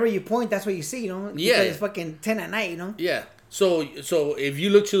 wherever you point, that's what you see, you know? Yeah. Because it's fucking 10 at night, you know? Yeah. So if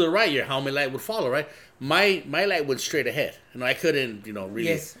you look to the right, your helmet light would follow, right? My light went straight ahead. And I couldn't, really...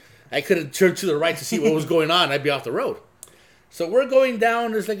 Yes. I couldn't turn to the right to see what was going on. I'd be off the road. So we're going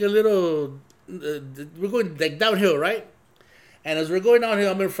down. There's like a little... we're going like downhill, right? And as we're going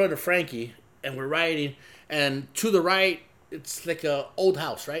downhill, I'm in front of Frankie. And we're riding. And to the right, it's like a old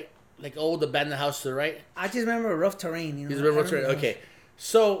house, right? Like old abandoned house to the right. I just remember rough terrain. You know? You remember rough terrain? Okay.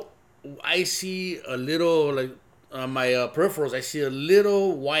 So I see a little... like on my peripherals, I see a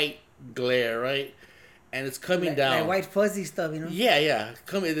little white glare, right? And it's coming down. That white fuzzy stuff, you know? Yeah.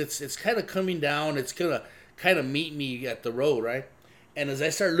 It's kind of coming down. It's going to kind of meet me at the road, right? And as I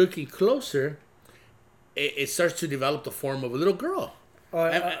start looking closer, it starts to develop the form of a little girl.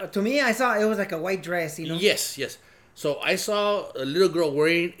 To me, I saw it was like a white dress, you know? Yes. So I saw a little girl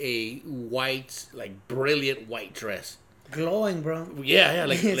wearing a white, like brilliant white dress. Glowing, bro. Yeah,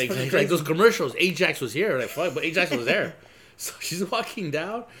 like those commercials. Ajax was here, like fuck, but Ajax was there. So she's walking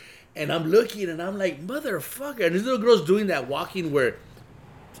down, and I'm looking, and I'm like, motherfucker. And this little girl's doing that walking where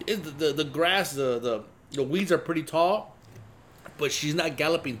the grass, the weeds are pretty tall, but she's not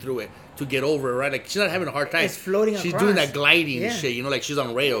galloping through it to get over it, right? Like, she's not having a hard time. It's floating She's across. doing that gliding shit, you know, like she's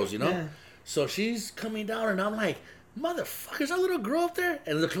on rails, you know? Yeah. So she's coming down, and I'm like, motherfucker, is that little girl up there?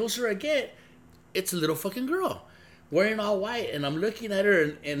 And the closer I get, it's a little fucking girl wearing all white, and I'm looking at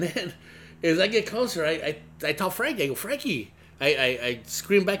her, and then as I get closer, I tell Frankie, I go, Frankie, I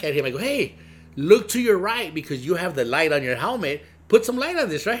scream back at him, I go, hey, look to your right, because you have the light on your helmet, put some light on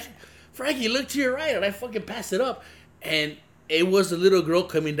this, right? Frankie, look to your right, and I fucking passed it up, and it was a little girl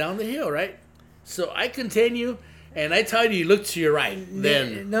coming down the hill, right? So I continue, and I tell you, look to your right,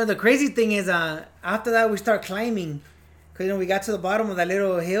 then... No, the crazy thing is, after that, we start climbing, Because, we got to the bottom of that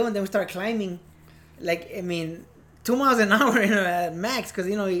little hill, and then we started climbing. 2 miles an hour at max. Because,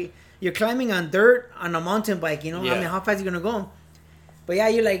 you're climbing on dirt on a mountain bike, Yeah. How fast are you going to go? But, yeah,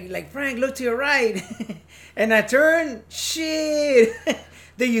 you're like, Frank, look to your right. And I turn, shit.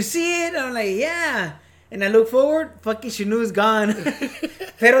 Do you see it? I'm like, yeah. And I look forward, fucking Shanu's gone.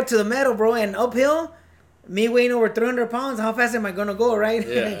 Pedal to the metal, bro. And uphill, me weighing over 300 pounds, how fast am I going to go, right?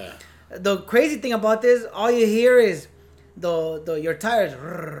 Yeah. The crazy thing about this, all you hear is your tires,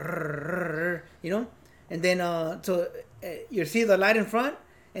 And then, you see the light in front,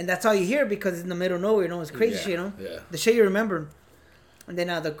 and that's all you hear because it's in the middle of nowhere, It's crazy shit, Yeah. The shit you remember. And then,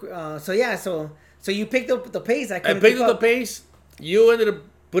 so you picked up the pace. I picked up the pace. You ended up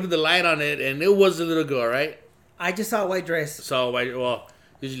putting the light on it, and it was a little girl, right? I just saw a white dress. Well,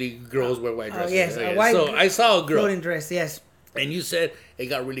 usually girls wear white dresses. Yes, a white. So I saw a girl. Floating dress, yes. And you said it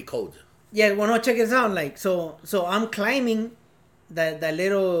got really cold. Yeah, well, no, check this out. So I'm climbing that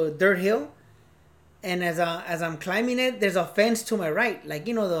little dirt hill, and as I'm climbing it, there's a fence to my right,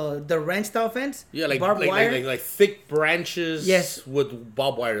 the ranch style fence. Yeah, like barbed wire. Like thick branches. Yes. With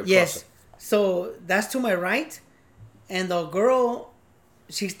barbed wire across yes. them. So that's to my right, and the girl,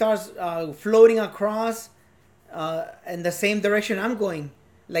 she starts floating across, in the same direction I'm going,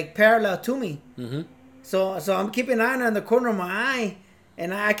 like parallel to me. Mm-hmm. So I'm keeping an eye on the corner of my eye,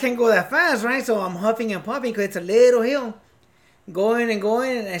 and I can't go that fast, right? So I'm huffing and puffing because it's a little hill, going,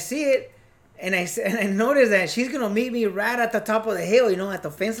 and I see it, and I notice that she's gonna meet me right at the top of the hill, at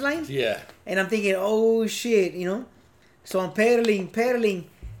the fence line. Yeah. And I'm thinking, oh shit, So I'm pedaling.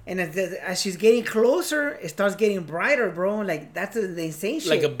 And as she's getting closer, it starts getting brighter, bro. Like, that's the insane shit.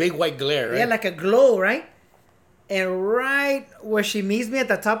 Like a big white glare, right? Yeah, like a glow, right? And right where she meets me at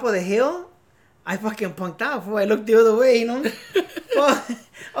the top of the hill, I fucking punked out. Fool. I looked the other way,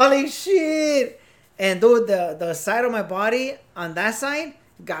 Holy shit. And dude, the side of my body on that side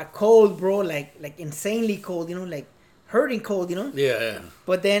got cold, bro. Like insanely cold, like hurting cold, Yeah.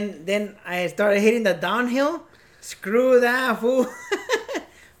 But then I started hitting the downhill. Screw that, fool.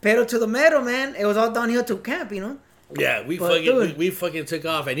 Pedal to the metal, man. It was all downhill to camp, Yeah, we fucking took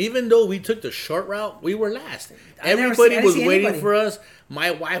off, and even though we took the short route, we were last. Everybody was waiting for us. My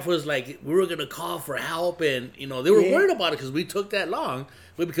wife was like, we were gonna call for help, and they were worried about it because we took that long,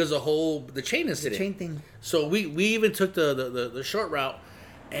 because the chain incident. The chain thing. So we even took the short route,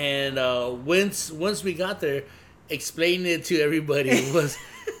 and once we got there, explaining it to everybody was,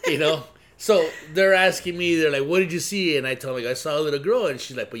 So they're asking me, they're like, what did you see? And I told them, I saw a little girl. And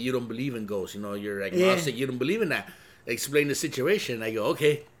she's like, but you don't believe in ghosts. You're agnostic. You don't believe in that. Explain the situation. And I go,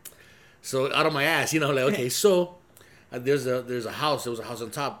 okay. So out of my ass, okay. So there's a house. There was a house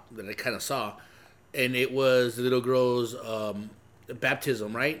on top that I kind of saw. And it was the little girl's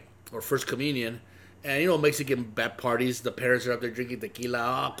baptism, right? Or first communion. And, Mexican parties, the parents are up there drinking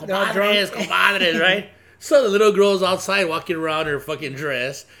tequila. Oh, comadres, right? So the little girl's outside walking around in her fucking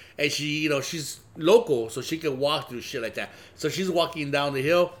dress. And she, she's local, so she can walk through shit like that. So she's walking down the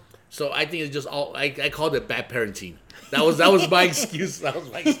hill. So I think it's just all, I called it bad parenting. That was my excuse. That's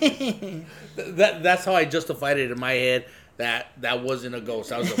how I justified it in my head. That wasn't a ghost.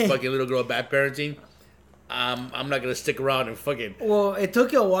 That was a fucking little girl bad parenting. I'm not gonna stick around and fucking. Well, it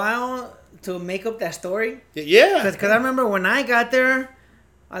took you a while to make up that story. Yeah. Because I remember when I got there,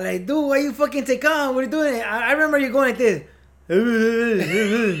 I'm like, dude, why you fucking take on? What are you doing? I remember you going like this. I'm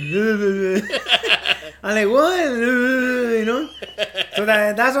like, what? So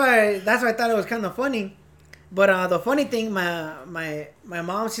that's why I thought it was kind of funny. But the funny thing, my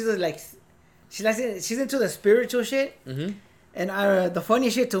mom, she's into the spiritual shit. Mm-hmm. And the funny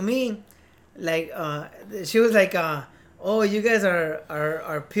shit to me, like she was like, oh, you guys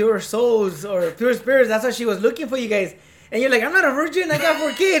are pure souls or pure spirits. That's why she was looking for you guys. And you're like, I'm not a virgin. I got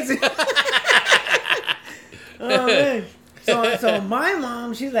 4 kids. Oh man. So my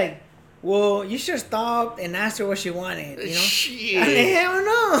mom, she's like, well, you should stop and ask her what she wanted, Shit. I'm like, hell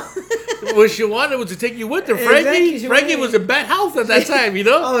no. What she wanted was to take you with her, Frankie. Exactly, Frankie was in bad health at that time,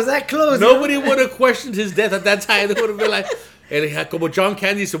 Oh, was that close? Nobody would have questioned his death at that time. They would have been like, como John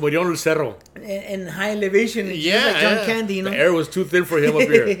Candy se murió en el cerro. In high elevation. Yeah. Like John Candy, The air was too thin for him up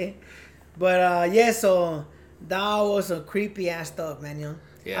here. But, so that was some creepy ass stuff, man,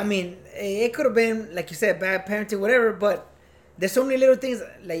 Yeah. I mean, it could have been, like you said, bad parenting, whatever, but there's so many little things,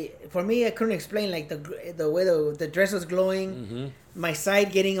 like, for me, I couldn't explain, like, the way the dress was glowing, Mm-hmm. my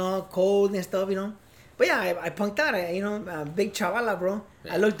side getting all cold and stuff, But yeah, I punked out, big chavala, bro.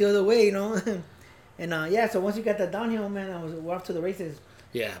 Yeah. I looked the other way, And, so once you got the downhill, man, we're off to the races.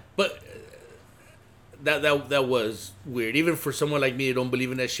 Yeah, but that was weird. Even for someone like me who don't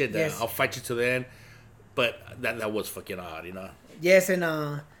believe in that shit, Yes. I'll fight you to the end. But that was fucking odd, you know. Yes,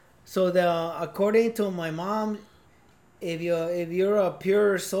 and so according to my mom, if you're a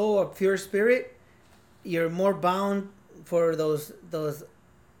pure soul, a pure spirit, you're more bound for those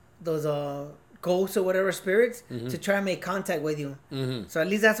ghosts or whatever spirits to try and make contact with you. Mm-hmm. So at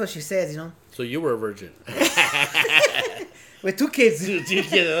least that's what she says, you know. So you were a virgin. With 2 kids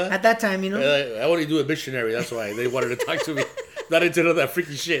at that time, you know. I only do a missionary. That's why they wanted to talk to me. Not into all that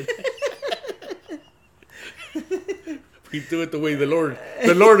freaky shit. We do it the way the Lord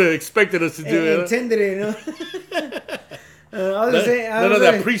expected us to do it. Intended it, you know. I was gonna say none of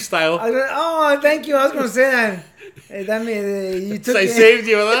that priest style. Oh, thank you. I was gonna say that. That means you took. I saved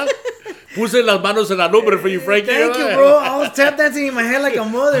you, ¿verdad? Puse las manos en la lumbre for you, Frankie. Thank you, bro. I was tap dancing in my head like a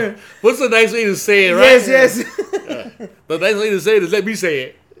mother. What's the nice way to say it, right? Yes. The nice way to say it is let me say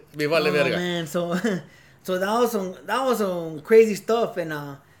it. Me vale verga. Man, so that was some crazy stuff,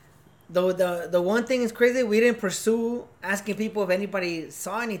 and the one thing is crazy. We didn't pursue asking people if anybody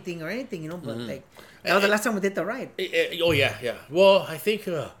saw anything or anything, you know. But like that was the last time we did the ride. Oh yeah. Well, I think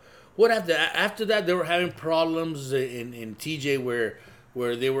what after that they were having problems in TJ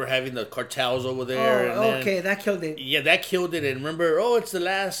where they were having the cartels over there. Oh, and then, that killed it. Yeah, that killed it. And remember, it's the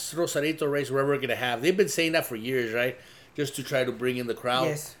last Rosarito race we're ever gonna have. They've been saying that for years, right? Just to try to bring in the crowd.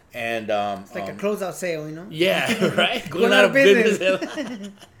 Yes. And it's like a closeout sale, you know. Yeah, right. Going out of business.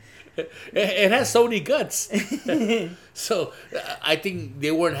 It has so many guts. So I think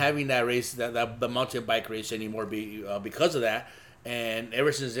they weren't having that race, that the mountain bike race anymore because of that. And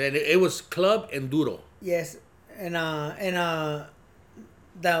ever since then, it was club enduro. Yes, and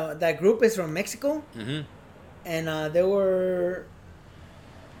that group is from Mexico, and they were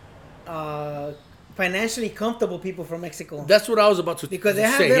financially comfortable people from Mexico. That's what I was about to say. Because they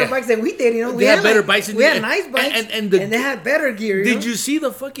had better bikes than we did, you know. They had better bikes. We had nice bikes, and they had better gear. Did you see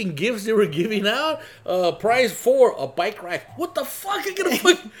the fucking gifts they were giving out? Prize for a bike rack. What the fuck are you gonna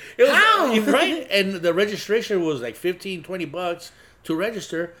fucking... How? Right? And the registration was like $15-$20 to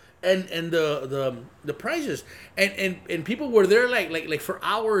register. And the prizes and people were there like for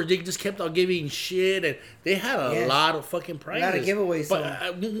hours. They just kept on giving shit, and they had a lot of fucking prizes, a lot of giveaways.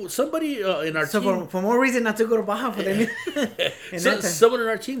 But somebody in our team, for more reason not to go to Baja for them. Someone in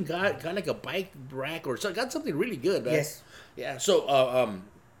our team got like a bike rack or got something really good. Right? Yes, yeah. So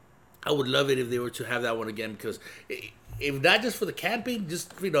I would love it if they were to have that one again, because if not just for the camping,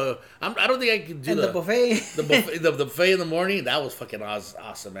 just I don't think I could do the buffet. the buffet in the morning. That was fucking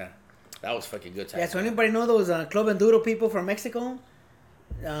awesome, man. That was fucking good time. Yeah. So anybody know those Club Enduro people from Mexico?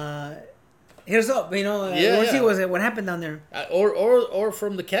 Hit us up. You know, we'll see what happened down there. Or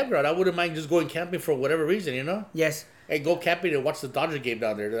from the campground. I wouldn't mind just going camping for whatever reason. You know. Yes. Hey, go camping and watch the Dodger game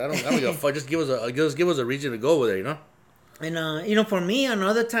down there. I don't give a fuck. Just give us a reason to go over there. You know. And for me,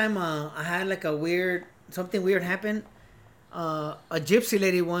 another time I had like something weird happen. A gypsy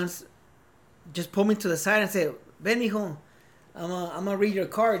lady once just pulled me to the side and said, "Ven, mijo, I'm gonna read your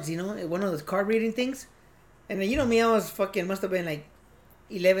cards." You know, one of those card reading things. And you know me, I was must have been like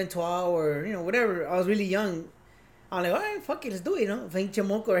 11, 12 or whatever. I was really young. I'm like, all right, fuck it, let's do it. You know, Frank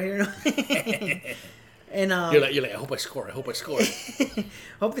Chamoco right here. You know? And you're like, I hope I score.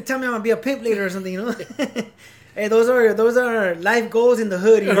 Hope they tell me I'm gonna be a pimp later or something. You know. Hey, those are life goals in the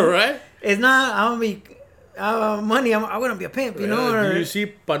hood. You know, right? It's not I'm gonna be. Money, I'm gonna be a pimp, you know. Do you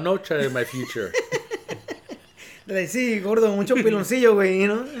see Panocha in my future? Like, sí, gordo, mucho piloncillo, güey, you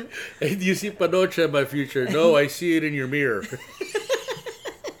know. Do you see Panocha in my future? No, I see it in your mirror.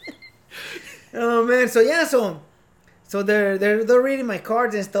 Oh man, so they're reading my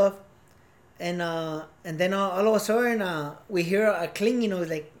cards and stuff, and then all of a sudden we hear a cling,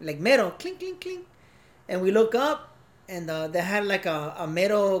 like metal, clink, clink, clink, and we look up, and they had like a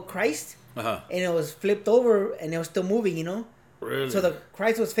metal Christ. And it was flipped over, and it was still moving, you know. Really? So the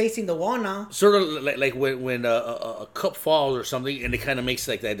Christ was facing the wall now. Sort of like when a cup falls or something, and it kind of makes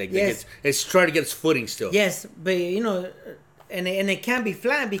like that. Yes. It's trying to get its footing still. Yes, but and it can't be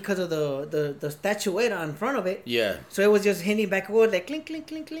flat because of the statuette in front of it. Yeah. So it was just hitting backward, like clink, clink,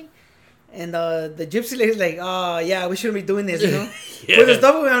 clink, clink. And the gypsy lady's like, "Oh yeah, we shouldn't be doing this," you know. Yeah. But the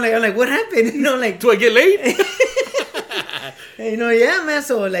stuff I'm like, what happened? You know, like, do I get late? Yeah, man.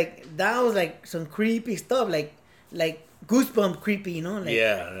 So like that was like some creepy stuff, like goosebump creepy, you know. Like,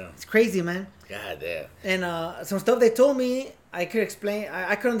 yeah. It's crazy, man. God damn. And some stuff they told me, I could explain.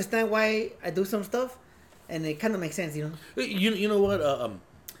 I could understand why I do some stuff, and it kind of makes sense, you know. You know what?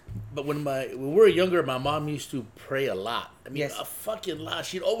 But when we were younger, my mom used to pray a lot. I mean, a fucking lot.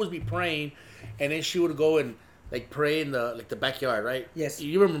 She'd always be praying, and then she would go and like pray in the backyard, right? Yes.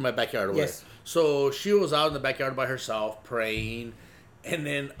 You remember my backyard, right? Yes. So she was out in the backyard by herself praying, and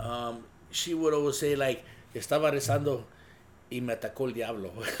then she would always say like, estaba rezando y me atacó el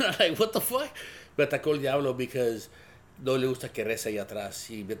diablo. Like, what the fuck? Me atacó el diablo because no le gusta que reza allá atrás.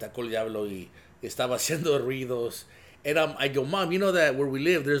 Y me atacó el diablo y estaba haciendo ruidos. And I go, Mom, you know that where we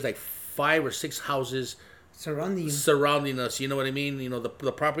live, there's like 5 or 6 houses surrounding us. You know what I mean? You know, the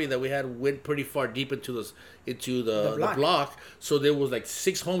property that we had went pretty far deep into the block. So there was like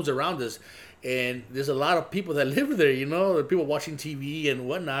 6 homes around us. And there's a lot of people that live there, you know, people watching TV and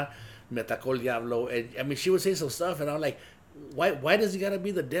whatnot. Me atacó el diablo. And I mean, she would say some stuff, and I'm like, why does it gotta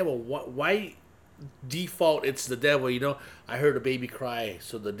be the devil? Why default it's the devil, you know? I heard a baby cry,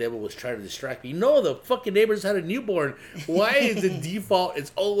 so the devil was trying to distract me. No, the fucking neighbors had a newborn. Why is the default?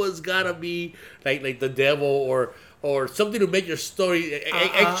 It's always gotta be like the devil or something to make your story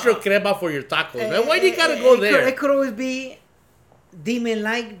extra crema for your tacos. Man, why do you gotta go there? It could always be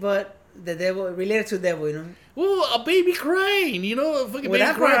demon-like, but the devil related to the devil, you know. Well, a baby crying, you know, a fucking baby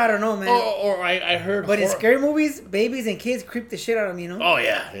that crying. I don't know, man. Or I heard. But in scary movies, babies and kids creep the shit out of them, you know. Oh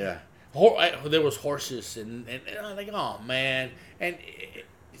yeah. There was horses and I'm like, oh man, and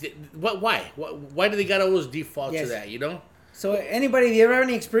why do they gotta always default to that, you know? So anybody, if you ever have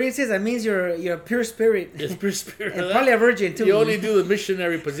any experiences, that means you're a pure spirit. It's pure spirit, and probably a virgin too. You only do the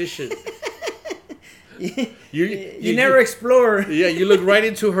missionary position. You never explore. Yeah, you look right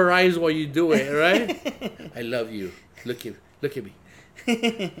into her eyes while you do it, right? I love you. Look at me.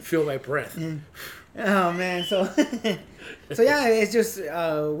 Feel my breath. Oh man, so yeah, it's just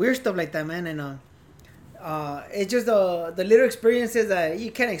weird stuff like that, man, and it's just the little experiences that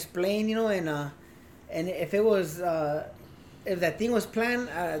you can't explain, you know, and if it was if that thing was planned,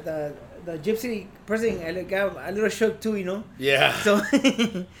 the gypsy person got a little shook too, you know. Yeah.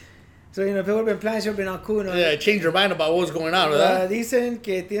 So, you know, if it would have been planned, it would have been all cool, you know. Yeah, change your mind about what was going on, ¿verdad? Dicen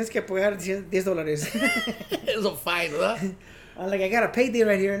que tienes que pagar $10. It's a fine, ¿verdad? I'm like, I got a payday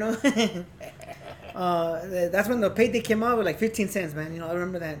right here, you know. That's when the payday came out with like 15 cents, man. You know, I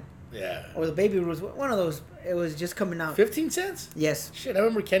remember that. Yeah. Or the baby rules, one of those. It was just coming out. 15 cents? Yes. Shit, I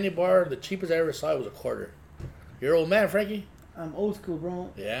remember candy bar. The cheapest I ever saw was $0.25. You're an old man, Frankie. I'm old school, bro.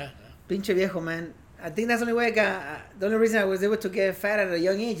 Yeah. Pinche viejo, man. I think that's the only way I got. The only reason I was able to get fat at a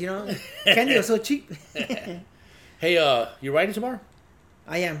young age, you know, candy was so cheap. Hey, you riding tomorrow?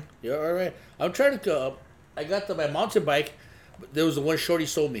 I am. You're all right. I'm trying to. I got my mountain bike. There was the one Shorty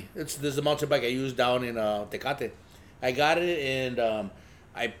sold me. This is the mountain bike I used down in Tecate. I got it and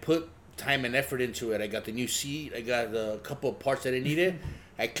I put time and effort into it. I got the new seat. I got a couple of parts that I needed.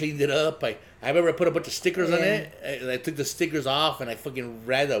 I cleaned it up. I remember I put a bunch of stickers on it. I took the stickers off and I fucking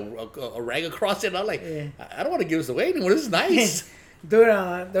ran a rag across it. And I'm like, I don't want to give this away anymore. This is nice. Dude,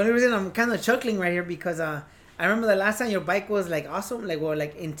 the only reason I'm kind of chuckling right here because I remember the last time your bike was like awesome,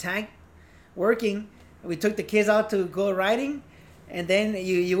 like intact, working. We took the kids out to go riding. And then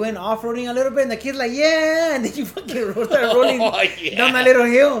you went off-roading a little bit, and the kid's like, yeah, and then you fucking started rolling down that little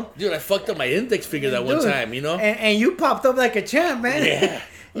hill. Dude, I fucked up my index finger that one time, you know? And you popped up like a champ, man. Yeah.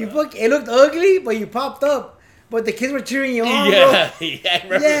 It looked ugly, but you popped up. But the kids were cheering you on, yeah, bro. Yeah, I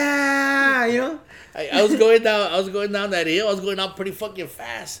remember. Yeah, you know? I was going down that hill. I was going down pretty fucking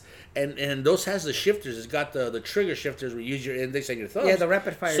fast. And those has the shifters. It's got the trigger shifters where you use your index and your thumb. Yeah, the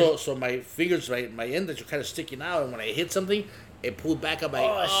rapid fire. So my fingers, my index were kind of sticking out, and when I hit something, it pulled back up.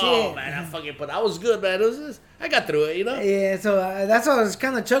 Like, shit, man, I was good, man. I got through it, you know. Yeah, so that's why I was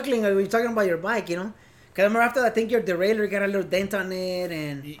kind of chuckling when you were talking about your bike, you know. Because I remember after I think your derailleur got a little dent on it,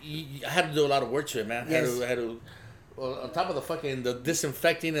 and I had to do a lot of work to it, man. Yes. I had to on top of the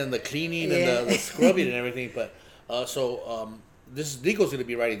disinfecting and the cleaning and the scrubbing and everything. But Nico's gonna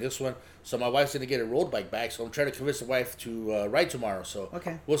be riding this one, so my wife's gonna get a road bike back. So I'm trying to convince the wife to ride tomorrow. So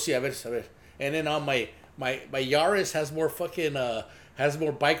we'll see. A ver. And then on my Yaris has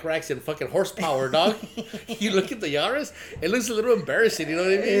more bike racks and fucking horsepower, dog. You look at the Yaris, it looks a little embarrassing. You know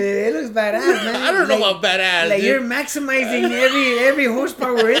what I mean? It looks badass, man. I don't know about badass. Like, dude, you're maximizing every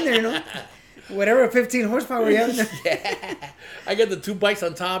horsepower in there, you know. Whatever 15 horsepower you have. Yeah. I got the 2 bikes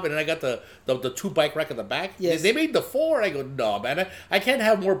on top, and then I got the 2 bike rack on the back. Yes. They made the 4. I go, no, man. I can't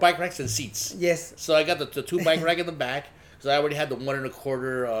have more bike racks than seats. Yes. So I got the 2 bike rack in the back, because I already had the 1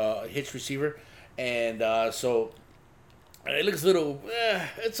 1/4 hitch receiver. And so it looks a little,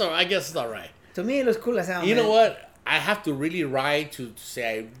 it's all right. I guess it's all right. To me, it looks cool as hell. You know what? I have to really ride to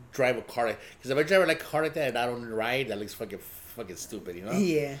say I drive a car. Because if I drive a car like that and I don't ride, that looks fucking stupid, you know?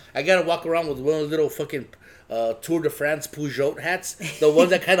 Yeah. I gotta walk around with one of those little fucking Tour de France Peugeot hats. The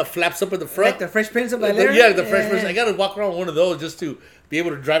ones that kind of flaps up in the front. Like the Fresh Prince of Bel-Air? Yeah, the Fresh Prince. I gotta walk around with one of those just to be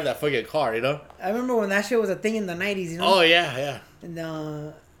able to drive that fucking car, you know? I remember when that shit was a thing in the 90s, you know? Oh, yeah.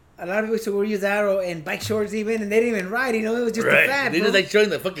 And a lot of people used to use that and bike shorts even, and they didn't even ride. You know, it was just a fad. They just like showing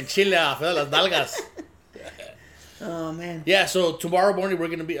the fucking chile off, las nalgas. Oh man. Yeah, so tomorrow morning we're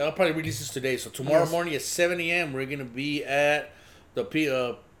gonna be. I'll probably release this today. So tomorrow morning at 7 a.m. we're gonna be at the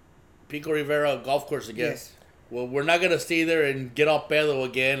Pico Rivera golf course again. Yes. Well, we're not gonna stay there and get all pedo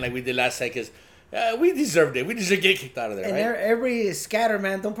again like we did last night because we deserved it. We deserve to get kicked out of there, And right? everybody is scattered,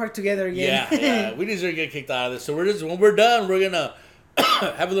 man. Don't park together again. Yeah, we deserve to get kicked out of this. So we're just when we're done, we're gonna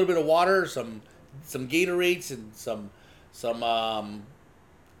have a little bit of water, some Gatorades, and some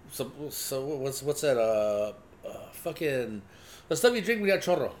what's that fucking the stuff you drink. We got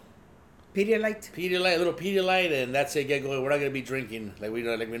chorro. Pedialyte. Pedialyte, a little Pedialyte, and that's it. Get going. We're not gonna be drinking like we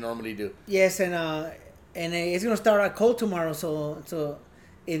normally do. Yes, and it's gonna start out cold tomorrow. So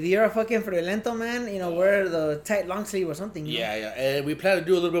if you're a fucking friolento, man, you know, wear the tight long sleeve or something. You know? Yeah, and we plan to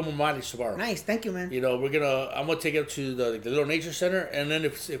do a little bit more mileage tomorrow. Nice, thank you, man. You know, I'm gonna take it up to the little nature center, and then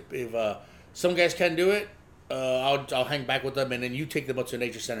if some guys can't do it, I'll hang back with them, and then you take them up to the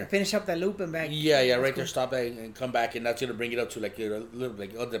nature center. Finish up that loop and back. Yeah, That's right cool. there, stop and come back, and that's gonna bring it up to like a little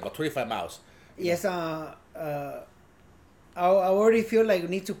about 25 miles. Yes, I already feel like we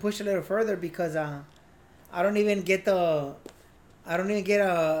need to push a little further because I don't even get a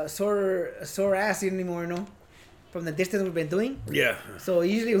sore ass anymore, you know, from the distance we've been doing. Yeah. So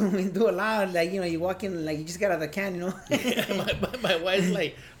usually when we do a lot, like, you know, you walk in like you just got out of the can, you know. Yeah, my wife's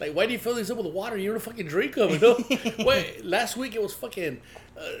like, why do you fill these up with water? You don't fucking drink them, you know? Wait, last week it was fucking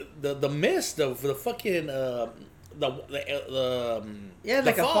the mist of the fucking Yeah,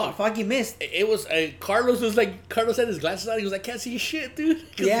 like fog. a foggy mist. It was Carlos had his glasses on. He was like, can't see shit, dude.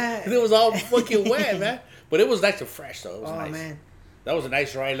 Yeah. It was all fucking wet, man. But it was nice and fresh though. It was Oh nice. man. That was a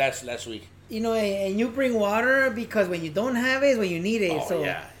nice ride last week. You know, and you bring water because when you don't have it is when you need it. Oh, so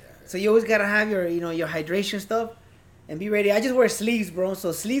yeah. So you always gotta have your, you know, your hydration stuff, and be ready. I just wear sleeves, bro.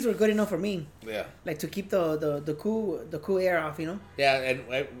 So sleeves were good enough for me, Yeah. like to keep the cool air off, you know. Yeah, and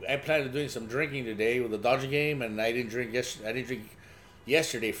I planned on doing some drinking today with the Dodger game, and I didn't drink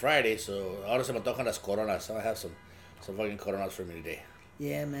yesterday, Friday. So ahora se me tocan las coronas. So I have some fucking coronas for me today.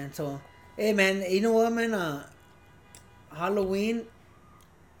 Yeah, man. So, hey, man, you know what, man? Halloween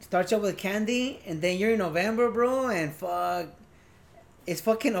starts up with candy, and then you're in November, bro, and fuck. It's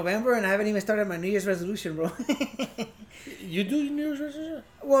fucking November, and I haven't even started my New Year's resolution, bro. You do New Year's resolution?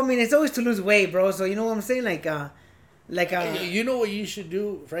 Well, I mean, it's always to lose weight, bro. So you know what I'm saying? You know what you should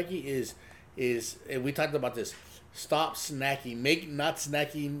do, Frankie, is and we talked about this. Stop snacking. Make not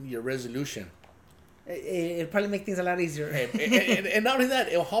snacking your resolution. It'll probably make things a lot easier. And not only that,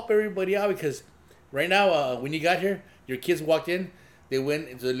 it'll help everybody out because right now, when you got here, your kids walked in. They went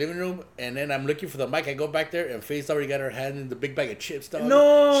into the living room, and then I'm looking for the mic. I go back there, and Faye's already got her hand in the big bag of chips, dog.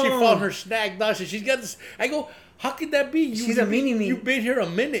 No! She found her snack, dog. So she's got this. I go, how could that be? She's a mini-me. You've been here a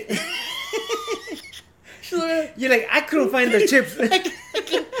minute. She's like, You're like, I couldn't find the chips.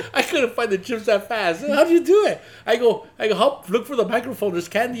 I couldn't find the chips that fast. How do you do it? I go, help, look for the microphone. There's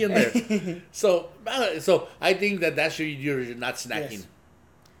candy in there. so I think that's you're not snacking.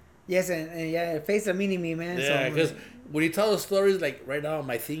 Yes, and yeah, face a mini-me, man. Yeah, so, because when you tell the stories, like right now,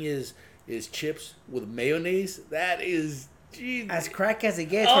 my thing is chips with mayonnaise. That is, geez. as crack as it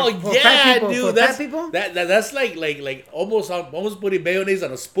gets. Oh for yeah, fat people, dude. for That's fat people. that's like almost putting mayonnaise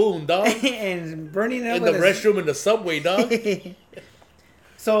on a spoon, dog. And burning it up In the with restroom in the subway, dog.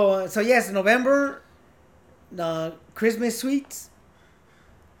 So yes, November, the Christmas sweets,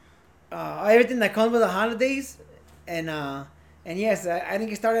 everything that comes with the holidays, and yes, I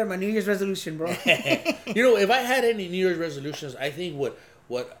think it started my New Year's resolution, bro. You know, if I had any New Year's resolutions, I think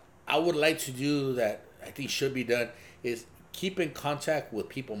what I would like to do that I think should be done is keep in contact with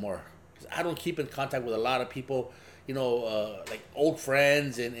people more. 'Cause I don't keep in contact with a lot of people, you know, like old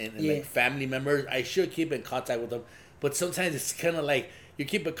friends and like family members. I should keep in contact with them, but sometimes it's kind of like you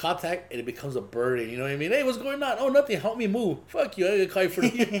keep in contact and it becomes a burden. You know what I mean? Hey, what's going on? Oh, nothing. Help me move. Fuck you. I gotta call you for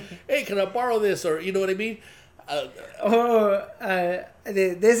the. Hey, can I borrow this? Or you know what I mean?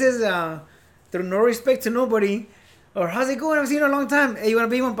 This is through no respect to nobody. Or how's it going? I've seen you in a long time. Hey, you want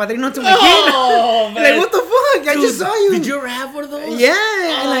to be one padrino to my kid? Oh, man. Like, what the fuck? I just saw you. Did you ever have one of those?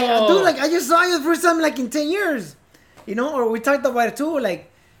 Yeah. And like, dude, like, I just saw you the first time, like, in 10 years. You know? Or we talked about it, too. Like,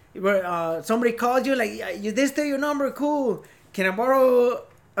 where somebody called you, like, you this day your number, cool. Can I borrow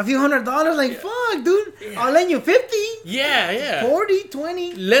a few $100? Like, fuck, dude. Yeah. I'll lend you 50. Yeah. 40,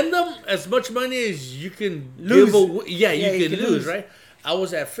 20. Lend them as much money as you can Lose. give away. Yeah, you can lose, lose, right? I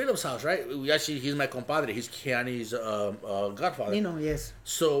was at Philip's house, right? He's my compadre. He's Keanu's godfather. You know, yes.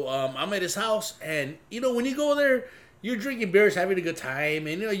 So I'm at his house, and you know when you go there, you're drinking beers, having a good time,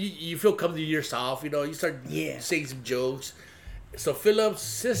 and you know you feel comfortable to yourself. You know, you start saying some jokes, So Philip's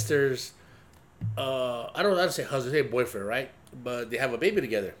sisters, I don't know how to say husband, say boyfriend, right? But they have a baby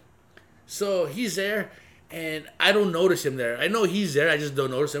together. So he's there, and I don't notice him there. I know he's there, I just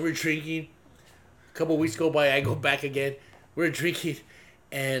don't notice him. We're drinking. A couple weeks go by, I go back again. We're drinking,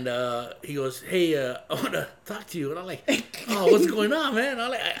 and he goes, "Hey, I want to talk to you." And I'm like, "Oh, what's going on, man?" I'm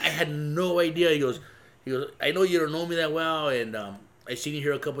like, I had no idea. He goes, "I know you don't know me that well, and I seen you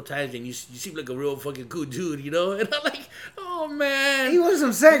here a couple times, and you seem like a real fucking cool dude, you know." And I'm like, "Oh man, He wants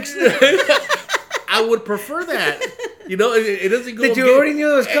some sex. I would prefer that." You know, it doesn't go. Did you already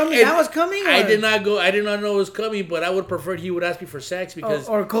knew it was coming? That was coming? Or? I did not go. I did not know it was coming, but I would prefer he would ask me for sex because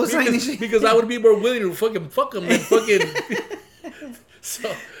or co-sign because I would be more willing to fucking fuck him than fucking.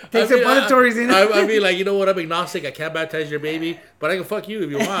 So take suppositories in. I mean, like, you know what? I'm agnostic. I can't baptize your baby, but I can fuck you if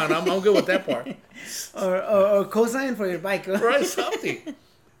you want. I'm good with that part. Or co-sign for your bike, right? Something.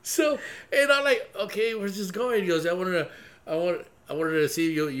 So, and I'm like, okay, where's this going? He goes, I wanted to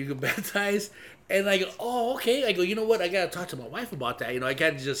see if you can baptize. And I go, oh, okay. I go, you know what? I got to talk to my wife about that. You know, I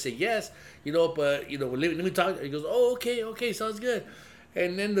can't just say yes, you know, but, you know, let me talk. He goes, oh, okay, sounds good.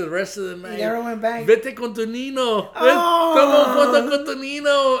 And then the rest of the night, you never went back. Vete con tu nino. Oh. Toma foto con tu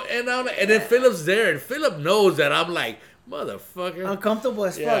nino. And then Philip's there, and Philip knows that I'm like, motherfucker. Uncomfortable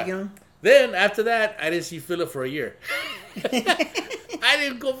as fuck, you know? Then, after that, I didn't see Philip for a year. I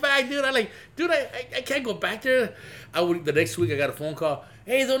didn't go back, dude. I can't go back there. The next week, I got a phone call.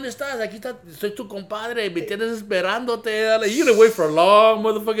 Hey, ¿dónde estás? Aquí está, soy tu compadre. Me tienes esperándote. Like, you're going to wait for a long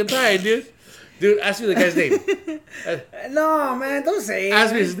motherfucking time, dude. Dude, ask me the guy's name. No, man, don't say it.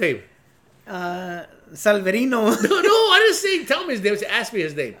 Ask me his name. Salverino. No, I didn't say tell me his name. I said, ask me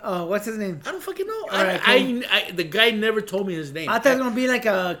his name. Oh, what's his name? I don't fucking know. Right, cool. The guy never told me his name. I thought it was going to be like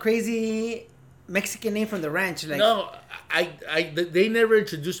a crazy Mexican name from the ranch. Like, no, they never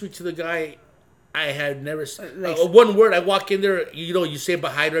introduced me to the guy. I had never one word. I walk in there, you know, you say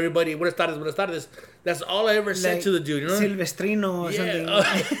hi to everybody. Buenas tardes. That's all I ever said to the dude. You know, Silvestrino or something.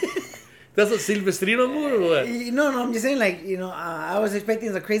 That's a Silvestrino move or what? No, I'm just saying, like, you know, I was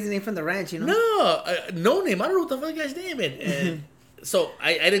expecting a crazy name from the ranch, you know. No name. I don't know what the fuck guy's name is. And so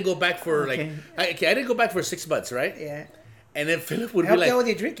I didn't go back for I didn't go back for 6 months, right? Yeah. And then Philip would be like, "What are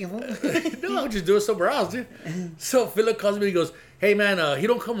you drinking?" No, I'm just doing somewhere else, dude. So Philip calls me. He goes, "Hey man, he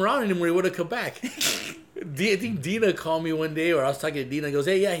don't come around anymore. He would have come back." I think Dina called me one day, or I was talking to Dina. He goes,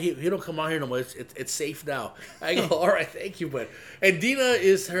 "Hey, yeah, he don't come out here no more. It's safe now." I go, "All right, thank you." And Dina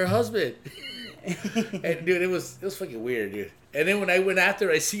is her husband. And dude, it was fucking weird, dude. And then when I went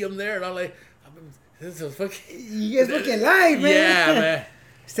after, I see him there, and I'm like, "This is fucking." You guys fucking live, man. Yeah, man.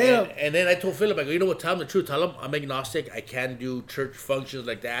 Stay up. And then I told Philip, I go, you know what? Tell him the truth. Tell him I'm agnostic. I can't do church functions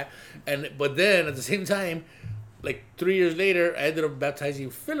like that. But then at the same time, like 3 years later, I ended up baptizing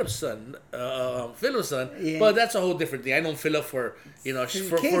Philip's son. Yeah. But that's a whole different thing. I known Philip for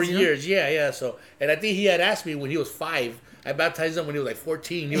for years. Know? Yeah. So, and I think he had asked me when he was 5. I baptized him when he was like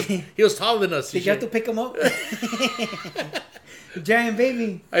 14. He was taller than us. Did you have to pick him up? Giant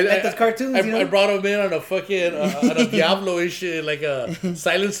baby, like those cartoons. You know? I brought him in on a fucking on a Diablo and shit, like a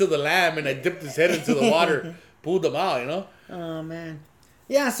Silence of the Lamb, and I dipped his head into the water, pulled him out. You know. Oh man,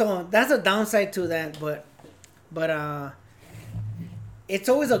 yeah. So that's a downside to that, but it's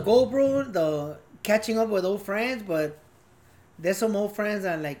always a goal, bro. The catching up with old friends, but there's some old friends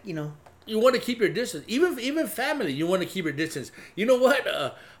that, like, you know. You want to keep your distance, even family. You want to keep your distance. You know what?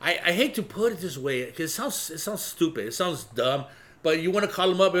 I hate to put it this way because it sounds stupid. It sounds dumb. But you want to call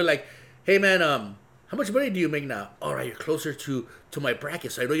them up and like, hey man, how much money do you make now? All right, you're closer to my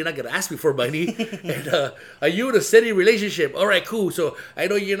bracket, so I know you're not gonna ask me for money. And are you in a steady relationship? All right, cool. So I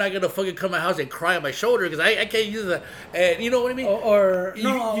know you're not gonna fucking come to my house and cry on my shoulder because I can't use that. And you know what I mean?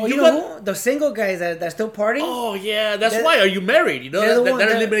 You know who? The single guys that still party. Oh yeah, that's why. Are you married? You know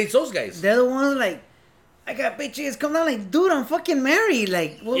that eliminates those guys. They're the ones like, I got bitches. Come down, like, dude, I'm fucking married.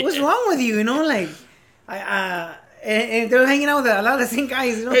 Like, what's wrong with you? You know, like, And they're hanging out with a lot of the same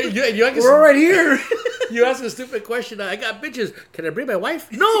guys, you know. We're all right here. You ask a stupid question. I got bitches. Can I bring my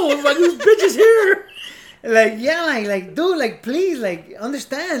wife? No, like, there's bitches here. Like, yeah, like, dude, like, please, like,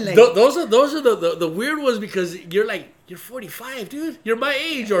 understand. Like, those are the weird ones because you're 45, dude. You're my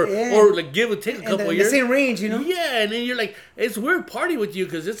age, or like give or take a couple years. The same range, you know. Yeah, and then you're like, it's weird party with you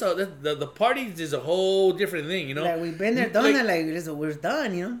because the party is a whole different thing, you know. Like, we've been there, done that. Like, we're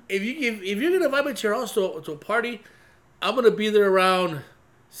done, you know. If you're gonna invite me to your house to a party, I'm gonna be there around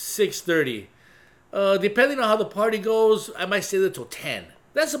 6:30. Depending on how the party goes, I might stay there till 10.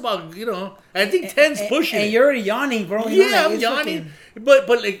 That's about, you know. I think 10's pushing. And you're already yawning, bro. Yeah, I'm yawning. But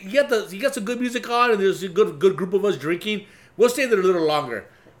like you got some good music on, and there's a good group of us drinking. We'll stay there a little longer.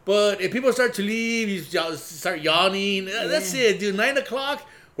 But if people start to leave, you start yawning. That's it, dude. 9 o'clock,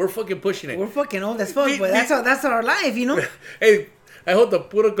 we're fucking pushing it. We're fucking old as fuck, but that's our life, you know? Hey, I hope the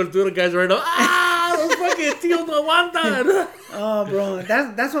Pura Cultura guys right now. Those fucking tíos no aguantan. Oh, bro,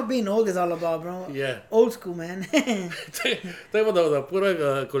 that's what being old is all about, bro. Yeah. Old school, man. Talking about the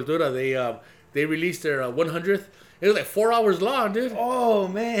Pura Cultura, they released their 100th. It was like 4 hours long, dude. Oh,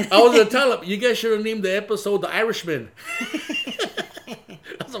 man. I was gonna tell them, you guys should have named the episode The Irishman.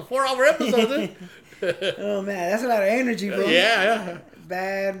 That's a 4-hour episode, dude. Oh, man, that's a lot of energy, bro. Yeah.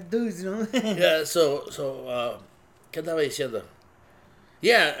 Bad dudes, you know? Yeah, so, ¿qué estaba diciendo?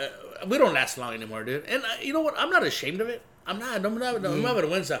 Yeah, we don't last long anymore, dude. And you know what? I'm not ashamed of it. I'm not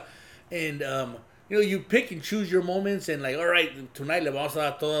vergüenza. And, you know, you pick and choose your moments and like, all right, tonight le vamos a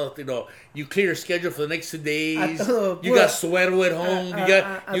dar todo, you know, you clear your schedule for the next 2 days. You got suero at home.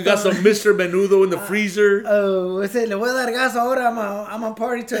 You got some Mr. Menudo in the freezer. Oh, le voy a dar gas ahora. I'm a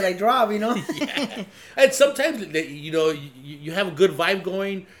party till I drop, you know? Yeah. And sometimes, you know, you have a good vibe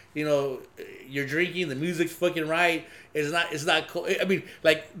going, you know, you're drinking, the music's fucking right. It's not cool. I mean,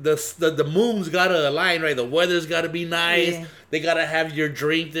 like the moon's gotta align, right? The weather's gotta be nice. Yeah. They gotta have your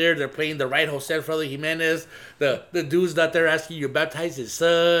drink there. They're playing the right Jose Alfredo Jimenez. The dude's not there asking you to baptize his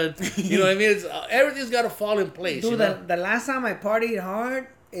son. You know what I mean? Everything's gotta fall in place. Dude, you know? the last time I partied hard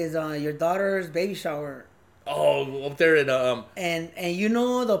is your daughter's baby shower. Oh, up there in And you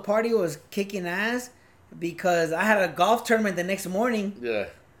know the party was kicking ass because I had a golf tournament the next morning. Yeah.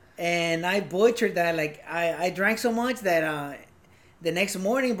 And I butchered that. Like, I drank so much that the next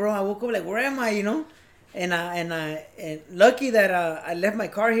morning, bro, I woke up like, where am I, you know? And lucky that I left my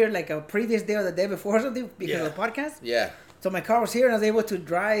car here like a previous day or the day before or something because of the podcast. Yeah. So my car was here and I was able to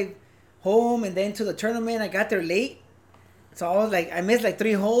drive home and then to the tournament. I got there late. So I was like, I missed like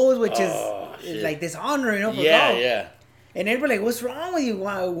 3 holes, which is like dishonor, you know, for golf. Yeah. And everybody like, what's wrong with you?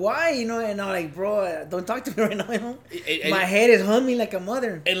 Why? You know, and I'm like, bro, don't talk to me right now, you know? My head is humming like a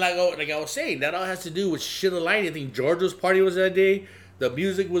mother. And like I was saying, that all has to do with shit aligning. I think Georgia's party was that day. The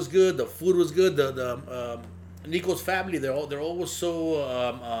music was good. The food was good. The Nico's family, they're always so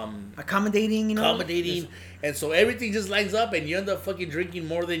accommodating, you know? Accommodating. And so everything just lines up and you end up fucking drinking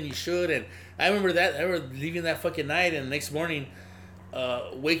more than you should. And I remember leaving that fucking night and the next morning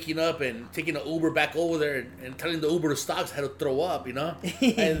waking up and taking an Uber back over there and telling the Uber to stop how to throw up, you know?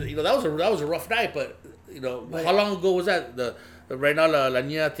 And, you know, that was a rough night, but, you know, how long ago was that? The right now, la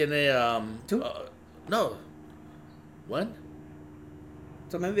niña tiene... 2? No. 1?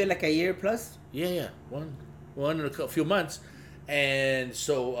 So maybe like a year plus? Yeah. One in a few months. And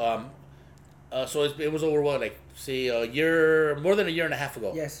so, so it was over, what, like, say, more than a year and a half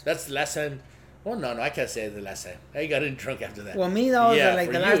ago. Yes. That's the last time... Well, no, I can't say it the last time. I got in drunk after that. Well, me, that was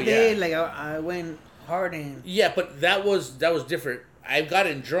like the last day, like I went hard and... Yeah, but that was different. I got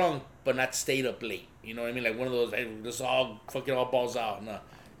in drunk, but not stayed up late. You know what I mean? Like one of those, this all balls out. No.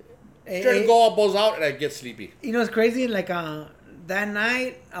 Try to go all balls out and I get sleepy. You know, it's crazy. Like that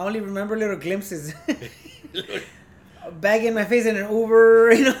night, I only remember little glimpses. Bag in my face in an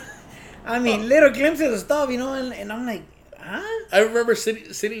Uber, you know. I mean, little glimpses of stuff, you know, and I'm like, huh? I remember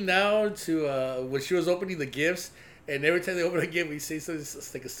sitting down to when she was opening the gifts, and every time they open a gift, we say something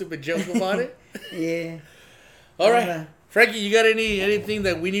like a stupid joke about it. Yeah. All right, Frankie, you got anything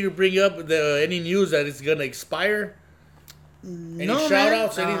that we need to bring up? Any news that is gonna expire? Any shout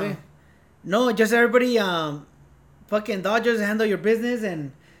outs? Anything? No, just everybody. Fucking Dodgers, handle your business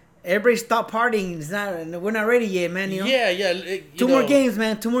and. Everybody stop partying. We're not ready yet, man. You know? Yeah. Two more games,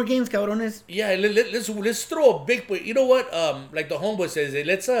 man. 2 more games, cabrones. Yeah, let's throw a big. You know what? Like the homeboy says,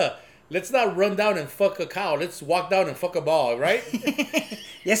 let's not run down and fuck a cow. Let's walk down and fuck a ball, right?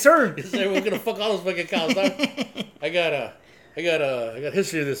 Yes, sir. Yes, sir. We're gonna fuck all those fucking cows. I got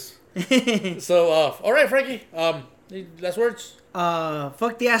history of this. So, all right, Frankie. Last words.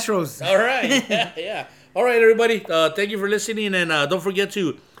 Fuck the Astros. All right. Yeah. All right, everybody. Thank you for listening, and don't forget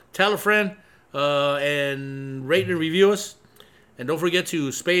to. Tell a friend and rate and review us. And don't forget to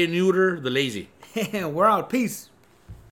spay and neuter the lazy. We're out. Peace.